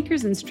gem,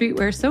 sneakers and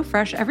streetwear so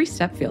fresh every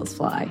step feels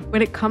fly.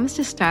 When it comes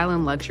to style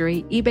and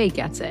luxury, eBay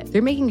gets it.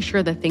 They're making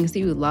sure the things that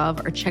you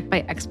love are checked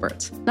by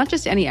experts. Not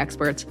just any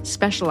experts,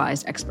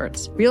 specialized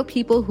experts. Real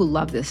people who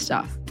love this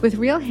stuff. With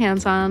real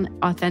hands-on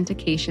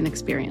authentication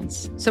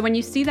experience. So when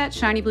you see that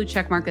shiny blue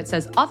checkmark that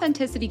says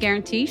Authenticity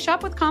Guarantee,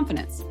 shop with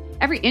confidence.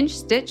 Every inch,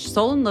 stitch,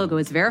 sole, and logo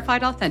is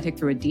verified authentic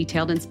through a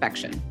detailed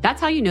inspection.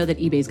 That's how you know that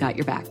eBay's got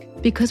your back.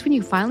 Because when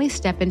you finally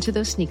step into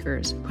those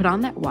sneakers, put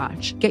on that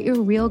watch, get your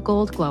real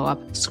gold glow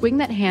up, swing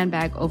that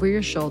handbag over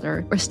your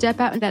shoulder, or step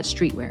out in that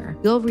streetwear,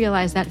 you'll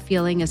realize that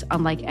feeling is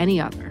unlike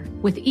any other.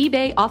 With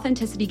eBay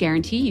Authenticity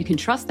Guarantee, you can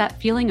trust that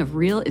feeling of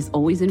real is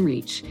always in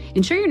reach.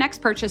 Ensure your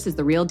next purchase is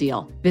the real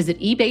deal. Visit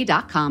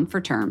ebay.com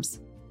for terms.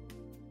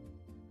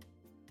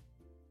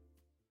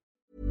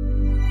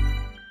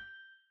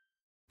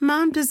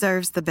 Mom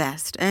deserves the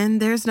best,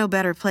 and there's no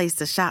better place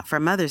to shop for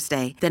Mother's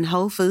Day than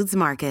Whole Foods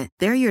Market.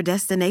 They're your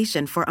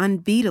destination for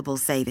unbeatable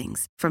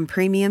savings, from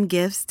premium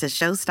gifts to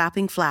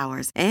show-stopping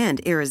flowers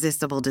and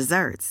irresistible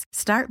desserts.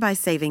 Start by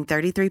saving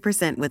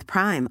 33% with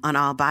Prime on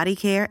all body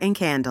care and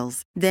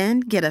candles.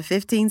 Then get a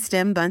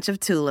 15-stem bunch of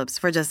tulips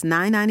for just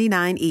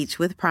 $9.99 each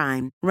with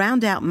Prime.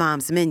 Round out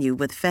Mom's menu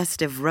with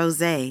festive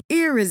rosé,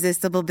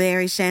 irresistible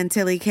berry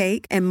chantilly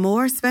cake, and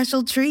more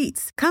special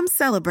treats. Come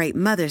celebrate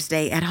Mother's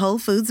Day at Whole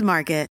Foods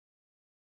Market.